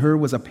change in her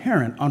was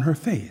apparent on her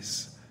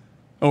face.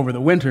 Over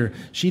the winter,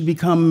 she'd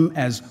become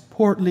as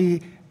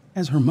portly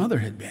as her mother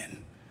had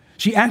been.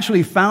 She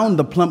actually found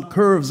the plump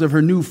curves of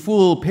her new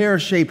full pear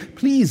shape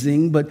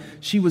pleasing, but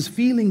she was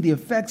feeling the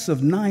effects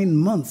of 9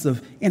 months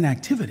of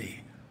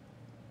inactivity.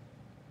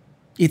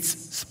 "It's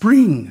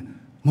spring,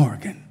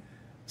 Morgan,"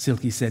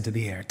 Silky said to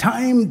the air.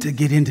 "Time to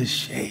get into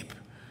shape."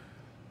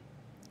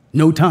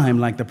 No time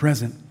like the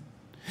present.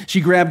 She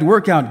grabbed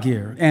workout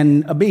gear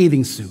and a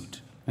bathing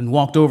suit and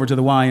walked over to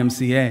the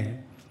YMCA.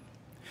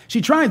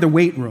 She tried the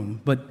weight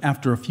room, but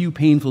after a few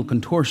painful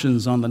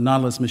contortions on the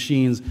Nautilus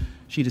machines,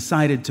 she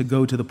decided to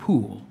go to the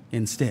pool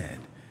instead.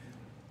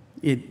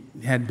 It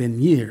had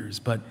been years,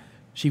 but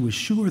she was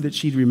sure that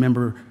she'd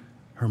remember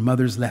her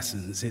mother's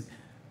lessons. It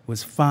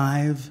was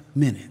 5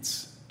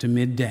 minutes to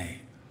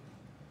midday.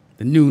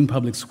 The noon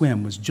public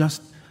swim was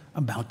just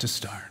about to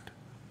start.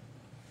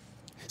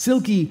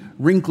 Silky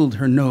wrinkled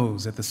her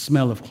nose at the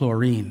smell of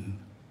chlorine.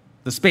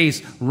 The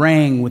space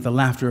rang with the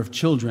laughter of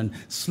children,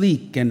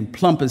 sleek and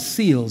plump as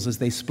seals as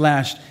they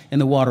splashed in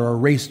the water or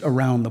raced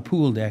around the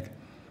pool deck.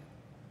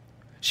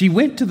 She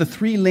went to the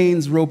 3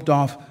 lanes roped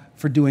off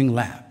for doing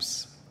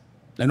laps.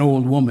 An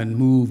old woman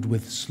moved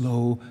with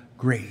slow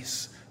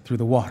grace through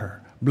the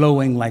water,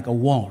 blowing like a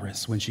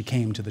walrus when she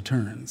came to the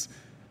turns.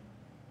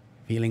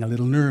 Feeling a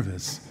little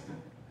nervous,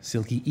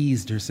 Silky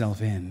eased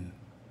herself in.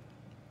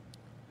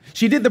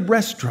 She did the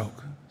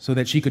breaststroke so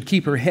that she could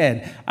keep her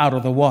head out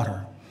of the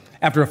water.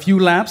 After a few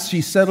laps,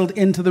 she settled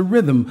into the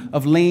rhythm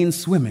of lane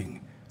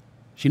swimming.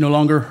 She no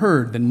longer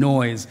heard the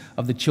noise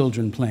of the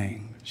children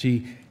playing.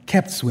 She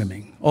kept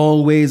swimming,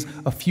 always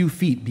a few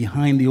feet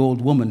behind the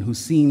old woman who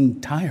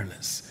seemed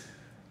tireless.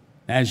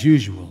 As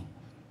usual,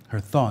 her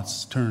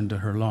thoughts turned to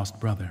her lost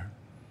brother.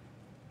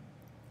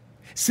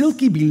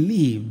 Silky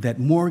believed that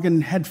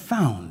Morgan had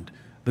found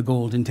the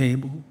golden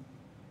table.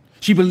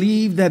 She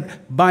believed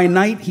that by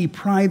night he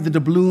pried the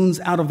doubloons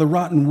out of the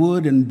rotten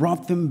wood and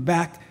brought them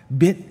back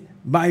bit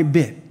by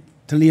bit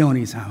to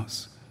Leonie's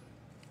house.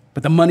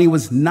 But the money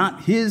was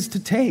not his to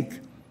take.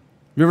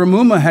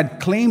 Rivermuma had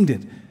claimed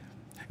it.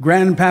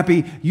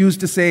 Grandpappy used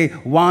to say,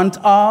 "Want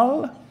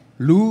all,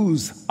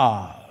 lose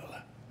all."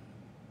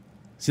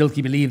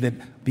 Silky believed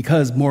that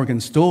because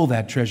Morgan stole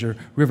that treasure,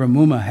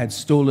 Rivermuma had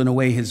stolen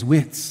away his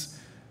wits,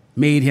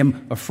 made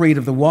him afraid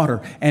of the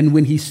water, and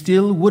when he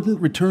still wouldn't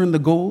return the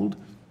gold,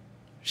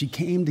 she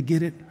came to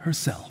get it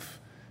herself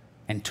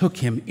and took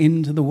him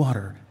into the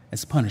water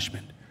as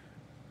punishment,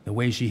 the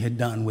way she had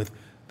done with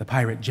the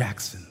pirate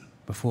Jackson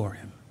before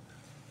him.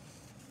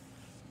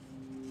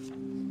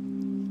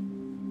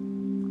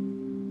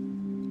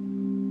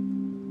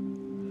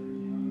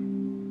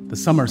 The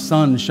summer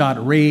sun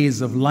shot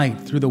rays of light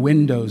through the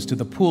windows to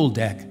the pool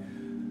deck.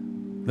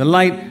 The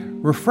light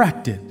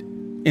refracted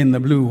in the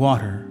blue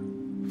water,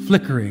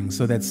 flickering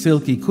so that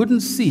Silky couldn't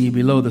see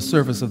below the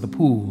surface of the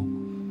pool.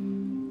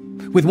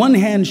 With one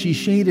hand, she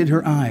shaded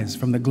her eyes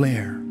from the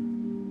glare.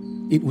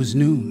 It was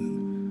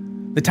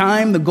noon, the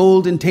time the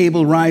golden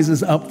table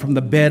rises up from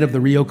the bed of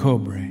the Rio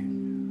Cobre.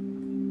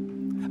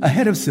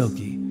 Ahead of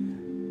Silky,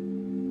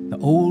 the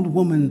old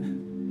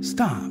woman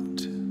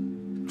stopped,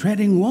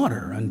 treading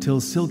water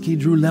until Silky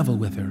drew level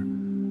with her.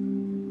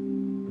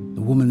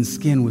 The woman's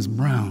skin was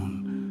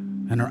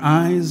brown, and her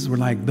eyes were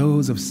like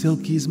those of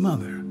Silky's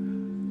mother.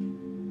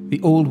 The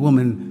old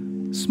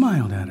woman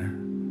smiled at her.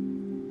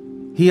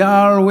 "He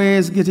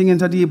always getting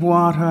into deep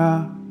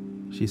water,"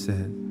 she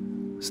said.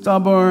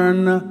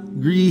 "Stubborn,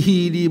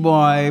 greedy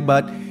boy,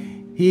 but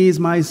he's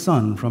my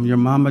son from your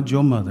Mama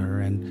Joe mother,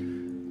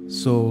 and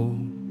so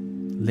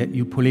let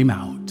you pull him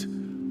out.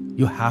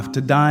 You have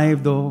to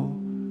dive, though.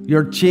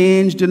 You're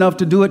changed enough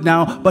to do it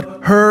now,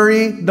 but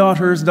hurry,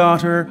 daughter's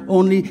daughter,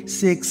 only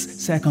 6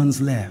 seconds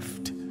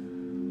left."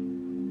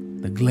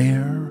 The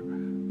glare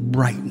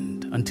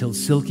brightened until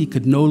Silky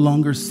could no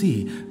longer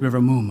see River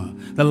Muma.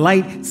 The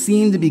light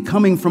seemed to be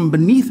coming from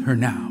beneath her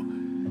now.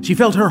 She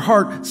felt her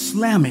heart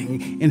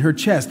slamming in her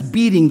chest,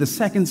 beating the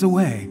seconds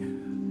away.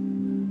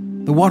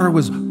 The water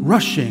was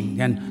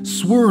rushing and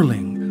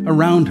swirling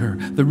around her.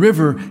 The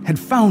river had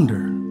found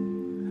her.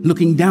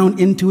 Looking down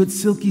into it,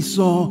 Silky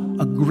saw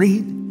a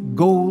great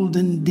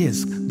golden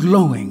disc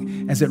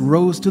glowing as it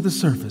rose to the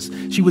surface.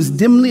 She was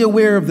dimly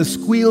aware of the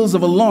squeals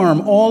of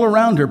alarm all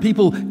around her,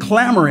 people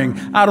clamoring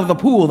out of the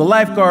pool, the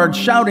lifeguards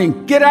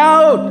shouting, "Get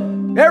out!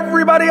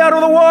 Everybody out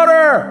of the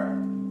water!"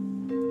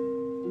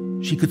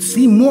 She could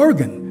see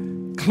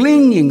Morgan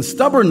clinging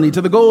stubbornly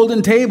to the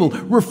golden table,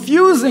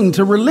 refusing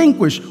to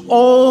relinquish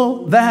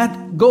all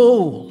that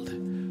gold.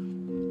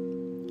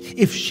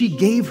 If she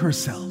gave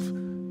herself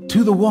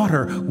to the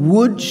water,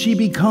 would she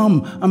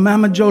become a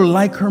Mama Joe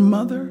like her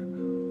mother?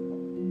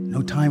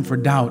 No time for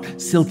doubt,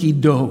 Silky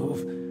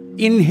dove,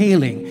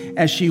 inhaling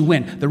as she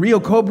went. The Rio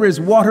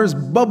Cobre's waters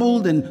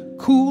bubbled and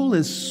cool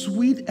as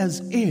sweet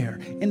as air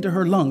into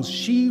her lungs.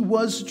 She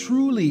was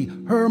truly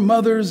her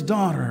mother's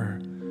daughter.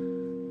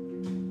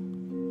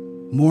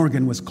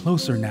 Morgan was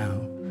closer now.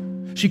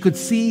 She could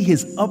see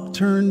his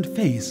upturned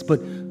face,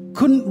 but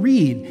couldn't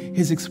read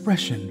his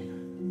expression.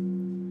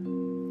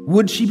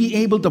 Would she be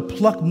able to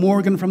pluck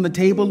Morgan from the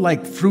table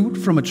like fruit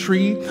from a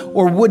tree?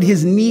 Or would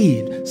his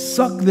need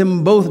suck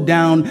them both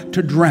down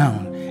to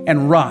drown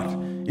and rot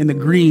in the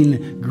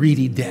green,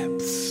 greedy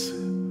depths?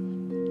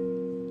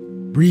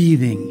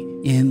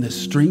 Breathing in the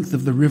strength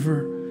of the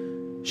river,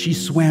 she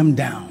swam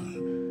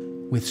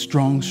down with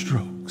strong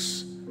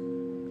strokes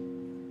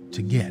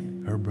to get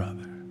her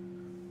brother.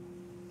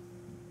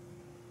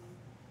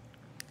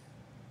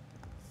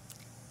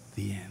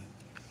 The end.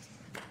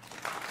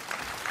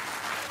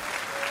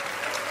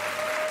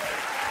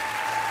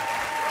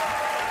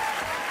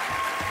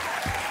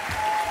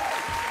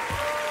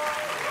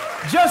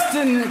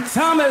 Justin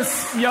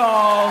Thomas,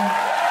 y'all.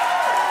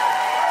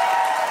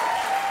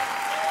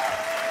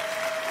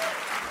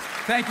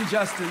 Thank you,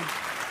 Justin.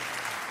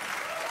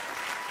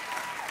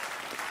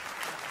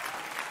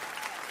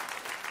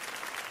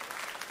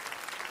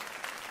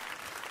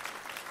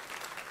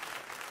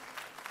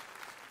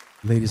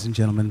 Ladies and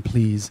gentlemen,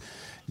 please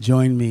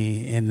join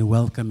me in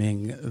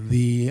welcoming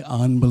the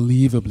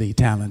unbelievably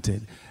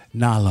talented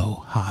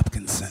Nalo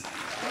Hopkinson.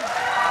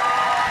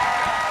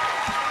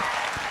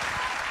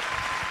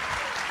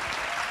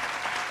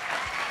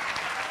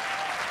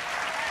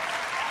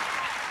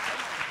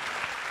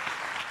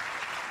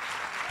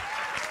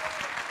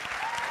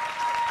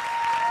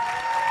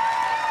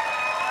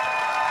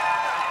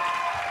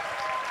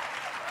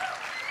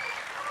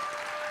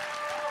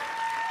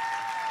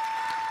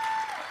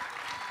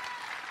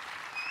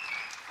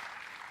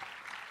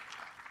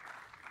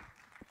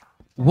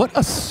 What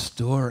a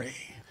story.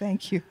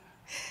 Thank you.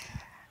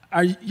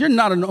 You're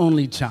not an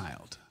only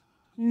child.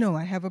 No,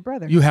 I have a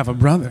brother. You have a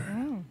brother.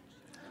 Oh.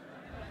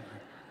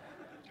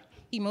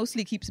 He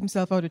mostly keeps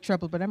himself out of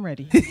trouble, but I'm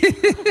ready.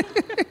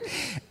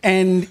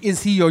 And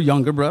is he your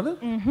younger brother?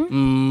 Mm-hmm.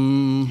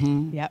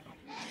 Mm-hmm. Yep.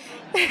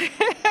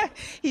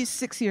 He's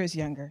 6 years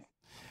younger.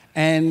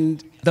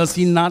 And does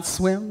he not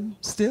swim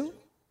still?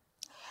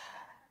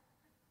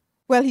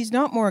 Well, he's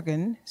not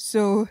Morgan,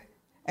 so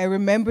I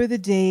remember the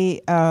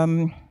day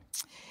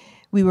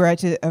we were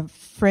at a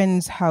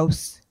friend's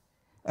house,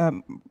 a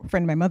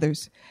friend of my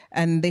mother's,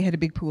 and they had a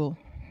big pool.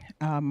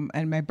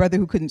 And my brother,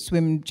 who couldn't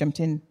swim,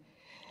 jumped in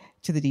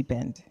to the deep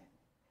end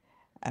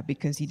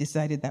because he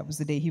decided that was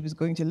the day he was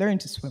going to learn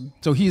to swim.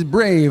 So he's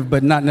brave,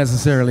 but not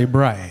necessarily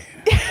bright.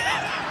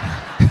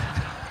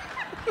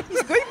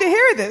 He's going to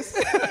hear this.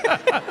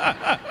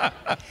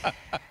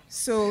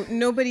 So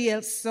nobody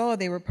else saw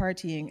they were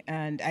partying,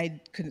 and I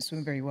couldn't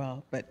swim very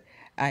well, but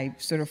I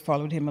sort of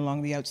followed him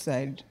along the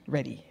outside,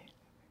 ready.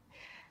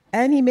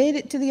 And he made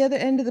it to the other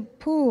end of the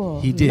pool.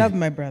 He did. Love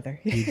my brother.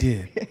 He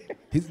did.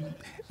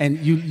 And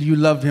you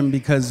loved him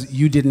because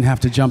you didn't have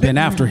to jump in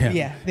after him.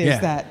 Yeah, there's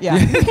that. Yeah.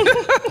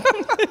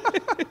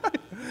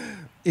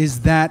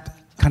 Is that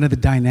kind of the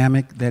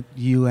dynamic that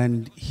you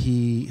and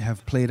he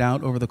have played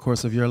out over the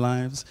course of your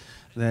lives?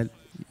 That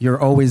you're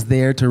always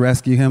there to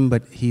rescue him,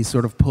 but he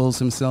sort of pulls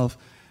himself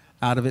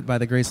out of it by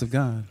the grace of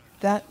God?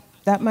 That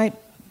might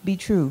be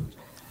true.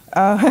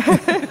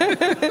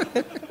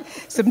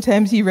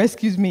 Sometimes he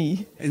rescues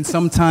me. And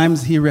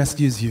sometimes he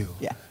rescues you.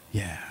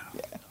 Yeah.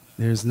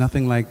 There's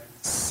nothing like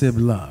sib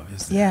love,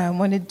 is there? Yeah, I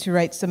wanted to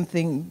write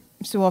something.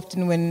 So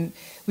often when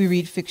we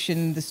read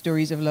fiction, the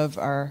stories of love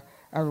are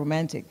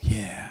romantic.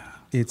 Yeah,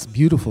 it's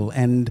beautiful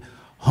and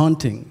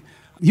haunting.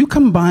 You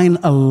combine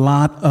a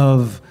lot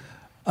of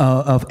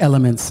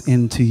elements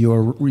into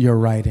your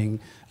writing.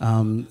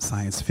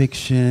 Science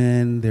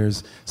fiction,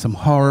 there's some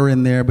horror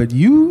in there, but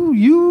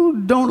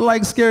you don't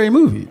like scary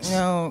movies.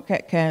 No,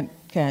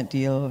 can't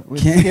deal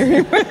with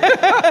scary movies.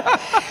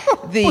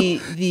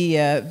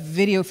 The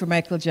video for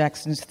Michael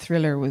Jackson's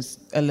Thriller was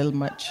a little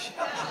much.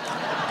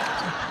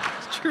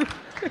 It's true.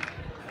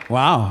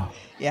 Wow.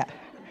 Yeah.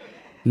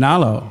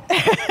 Nalo.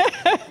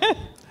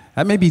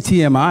 That may be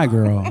TMI,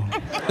 girl.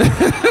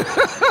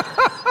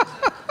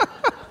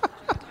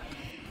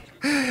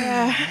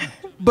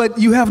 But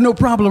you have no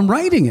problem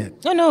writing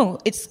it. No,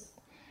 it's...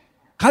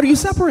 How do you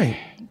separate?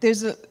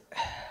 I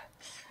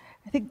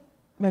think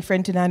my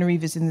friend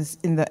Tananarive is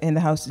in the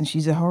house, and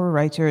she's a horror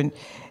writer, and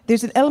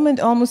there's an element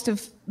almost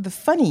of the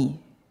funny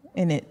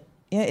in it.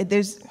 Yeah,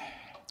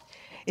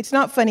 it's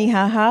not funny,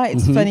 haha.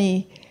 It's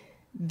funny.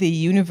 The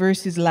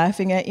universe is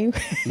laughing at you,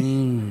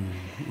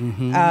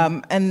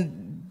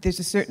 and there's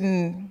a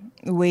certain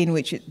way in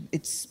which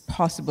it's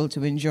possible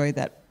to enjoy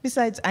that.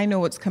 Besides, I know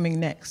what's coming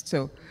next,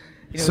 so.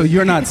 So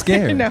you're not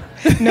scared?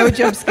 No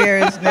jump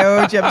scares.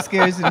 No jump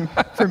scares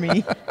for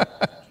me.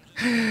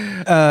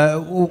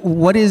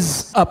 What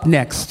is up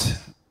next?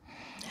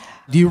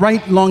 Do you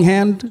write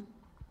longhand?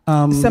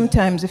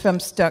 Sometimes, if I'm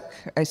stuck,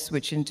 I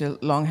switch into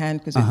longhand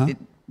because it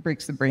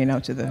breaks the brain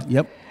out to the...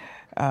 Yep.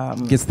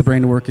 Gets the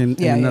brain to work in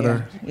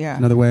another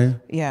way.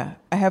 Yeah.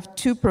 I have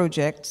two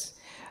projects.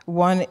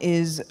 One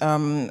is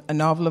a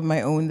novel of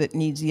my own that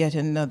needs yet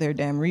another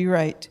damn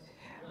rewrite.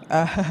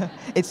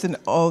 It's an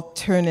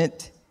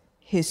alternate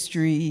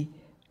history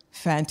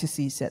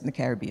fantasy set in the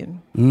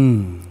Caribbean.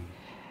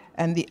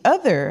 And the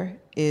other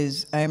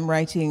is I'm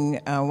writing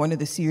one of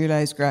the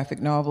serialized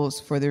graphic novels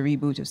for the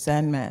reboot of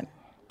Sandman.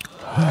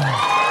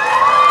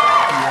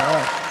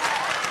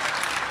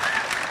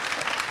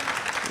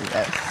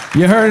 Yes.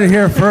 You heard it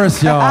here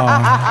first, y'all.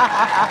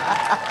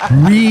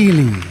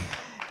 Really?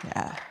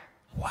 Yeah.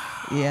 Wow.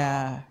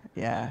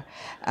 Yeah.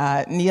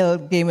 Neil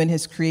Gaiman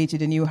has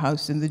created a new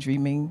house in the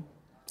Dreaming.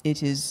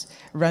 It is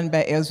run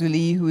by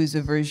Erzuli, who is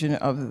a version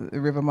of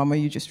the River Mama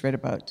you just read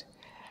about.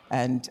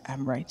 And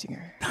I'm writing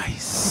her.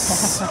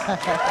 Nice.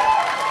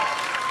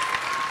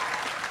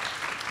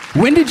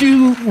 When did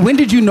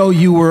you know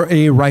you were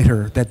a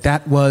writer,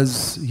 that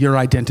was your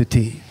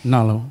identity,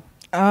 Nalo?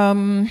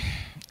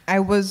 I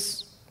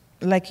was,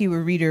 like you, a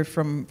reader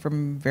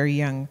from very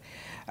young.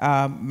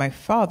 My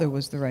father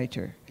was the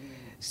writer.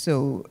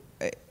 So...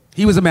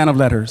 he was a man of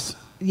letters.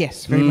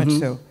 Yes, very much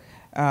so.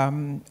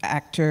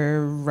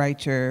 Actor,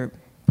 writer,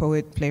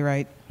 poet,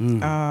 playwright,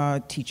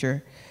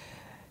 teacher.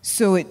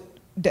 So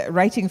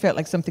writing felt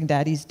like something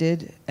daddies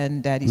did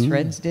and daddy's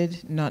friends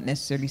did, not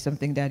necessarily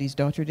something daddy's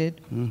daughter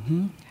did.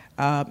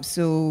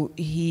 So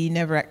he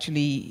never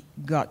actually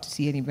got to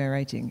see any of my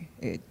writing.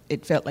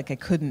 It felt like I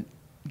couldn't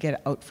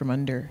get out from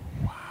under.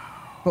 Wow.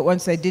 But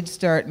once I did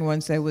start, and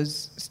once I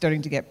was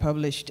starting to get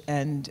published,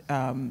 and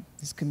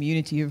this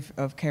community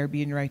of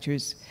Caribbean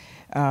writers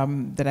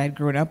that I'd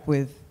grown up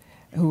with,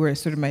 who were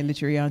sort of my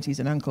literary aunties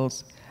and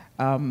uncles,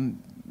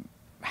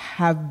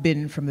 have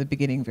been from the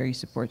beginning very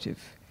supportive.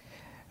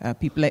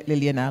 People like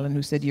Lillian Allen,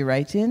 who said, "You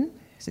write in?"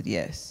 I said,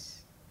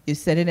 "Yes." "You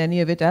sending any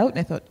of it out?" And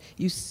I thought,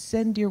 you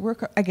send your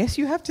work out? I guess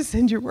you have to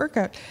send your work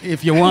out.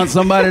 If you want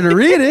somebody to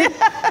read it.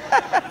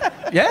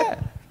 Yeah.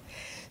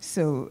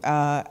 So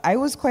I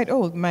was quite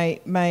old.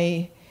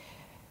 My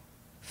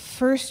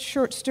first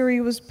short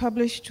story was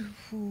published,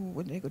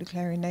 when did I go to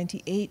Clarion?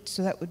 98,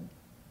 so that would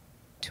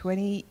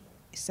 28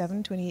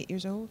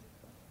 years old.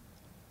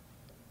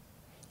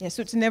 Yeah,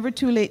 so it's never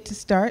too late to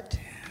start.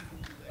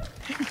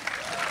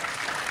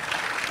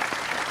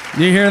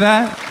 You hear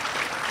that?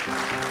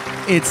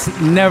 It's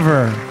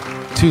never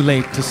too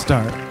late to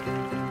start.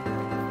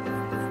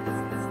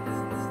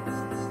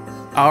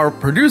 Our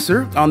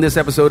producer on this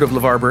episode of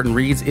LeVar Burton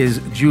Reads is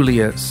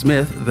Julia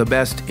Smith, the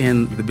best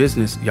in the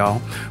business,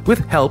 y'all, with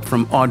help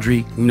from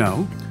Audrey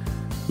No.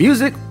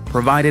 Music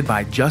provided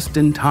by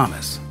Justin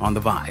Thomas on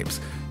The Vibes.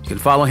 You can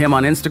follow him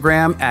on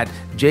Instagram at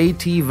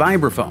JT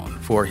Vibraphone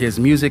for his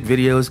music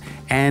videos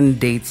and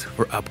dates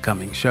for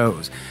upcoming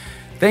shows.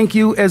 Thank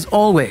you, as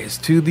always,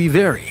 to the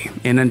very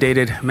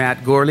inundated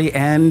Matt Gorley,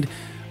 and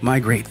my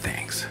great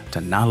thanks to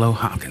Nalo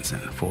Hopkinson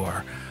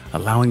for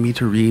allowing me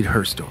to read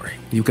her story.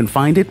 You can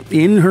find it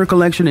in her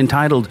collection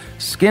entitled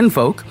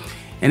Skinfolk.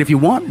 And if you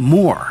want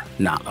more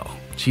Nalo,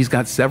 she's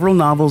got several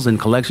novels and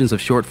collections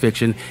of short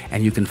fiction,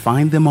 and you can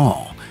find them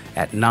all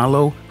at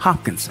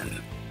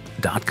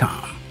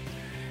nalohopkinson.com.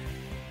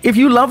 If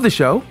you love the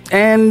show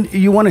and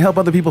you want to help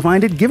other people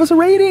find it, give us a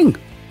rating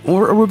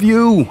or a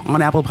review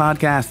on Apple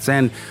Podcasts.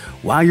 And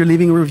while you're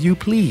leaving a review,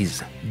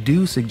 please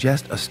do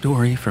suggest a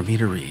story for me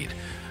to read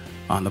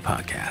on the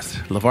podcast.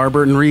 LeVar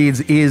Burton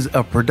Reads is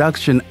a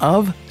production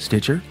of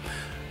Stitcher.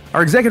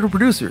 Our executive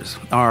producers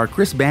are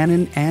Chris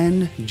Bannon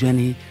and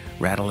Jenny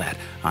Radelet.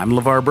 I'm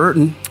LeVar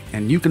Burton,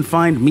 and you can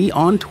find me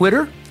on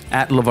Twitter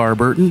at LeVar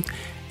Burton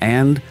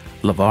and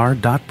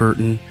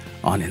LeVar.Burton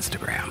on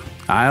Instagram.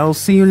 I'll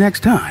see you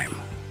next time,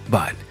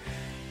 but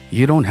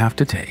you don't have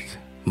to take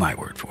my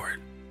word for it.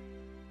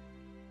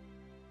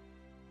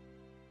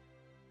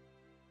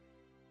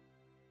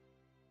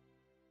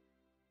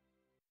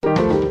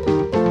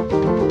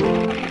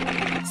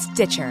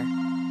 Stitcher.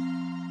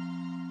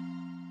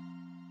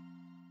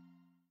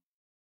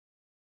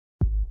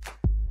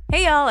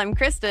 Hey y'all, I'm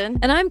Kristen.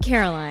 And I'm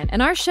Caroline,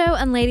 and our show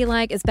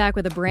Unladylike is back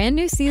with a brand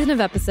new season of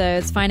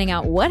episodes finding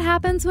out what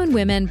happens when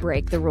women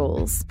break the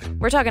rules.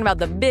 We're talking about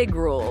the big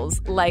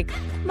rules, like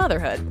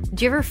motherhood.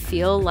 Do you ever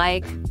feel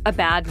like a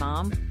bad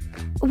mom?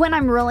 When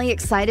I'm really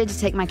excited to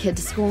take my kid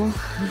to school.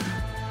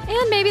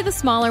 And maybe the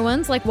smaller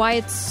ones, like why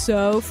it's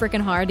so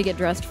freaking hard to get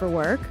dressed for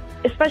work.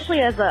 Especially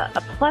as a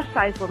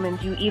plus-size woman,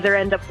 you either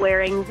end up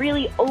wearing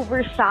really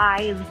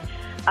oversized,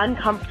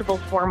 uncomfortable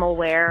formal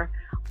wear,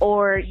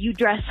 or you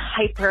dress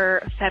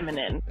hyper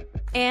feminine.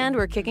 And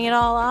we're kicking it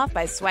all off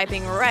by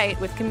swiping right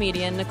with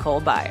comedian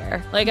Nicole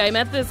Byer. Like, I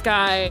met this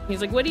guy,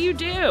 he's like, what do you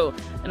do?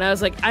 And I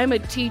was like, I'm a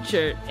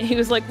teacher. And he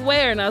was like,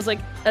 where? And I was like,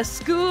 a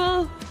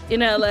school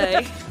in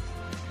LA.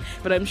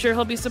 But I'm sure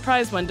he'll be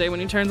surprised one day when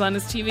he turns on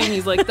his TV and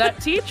he's like,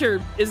 that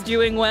teacher is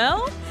doing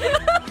well?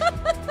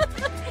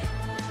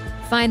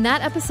 Find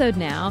that episode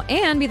now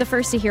and be the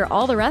first to hear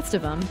all the rest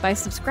of them by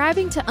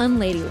subscribing to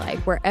Unladylike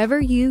wherever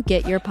you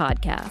get your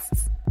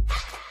podcasts.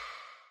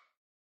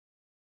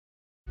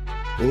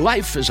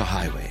 Life is a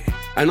highway,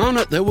 and on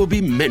it there will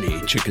be many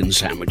chicken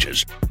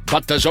sandwiches.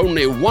 But there's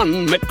only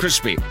one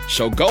McCrispy.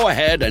 So go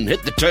ahead and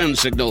hit the turn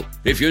signal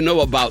if you know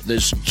about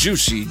this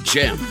juicy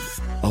gem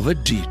of a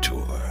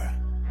detour.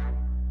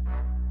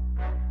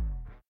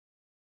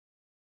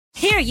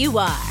 Here you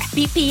are,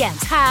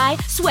 BPMs high,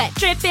 sweat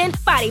dripping,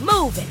 body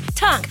moving,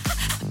 tongue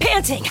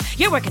panting.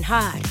 You're working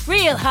hard,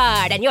 real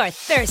hard, and you're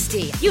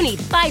thirsty. You need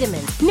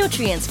vitamins,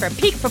 nutrients for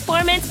peak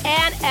performance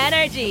and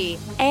energy.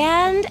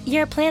 And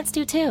your plants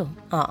do too.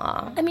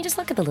 Aw, I mean, just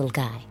look at the little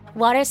guy.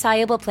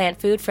 Water-soluble plant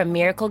food from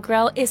Miracle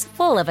Grow is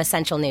full of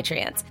essential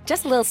nutrients.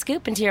 Just a little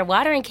scoop into your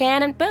watering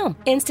can and boom,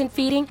 instant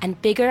feeding and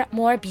bigger,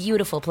 more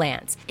beautiful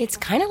plants. It's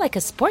kind of like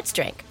a sports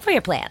drink for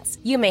your plants.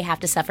 You may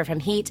have to suffer from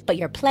heat, but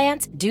your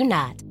plants do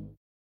not.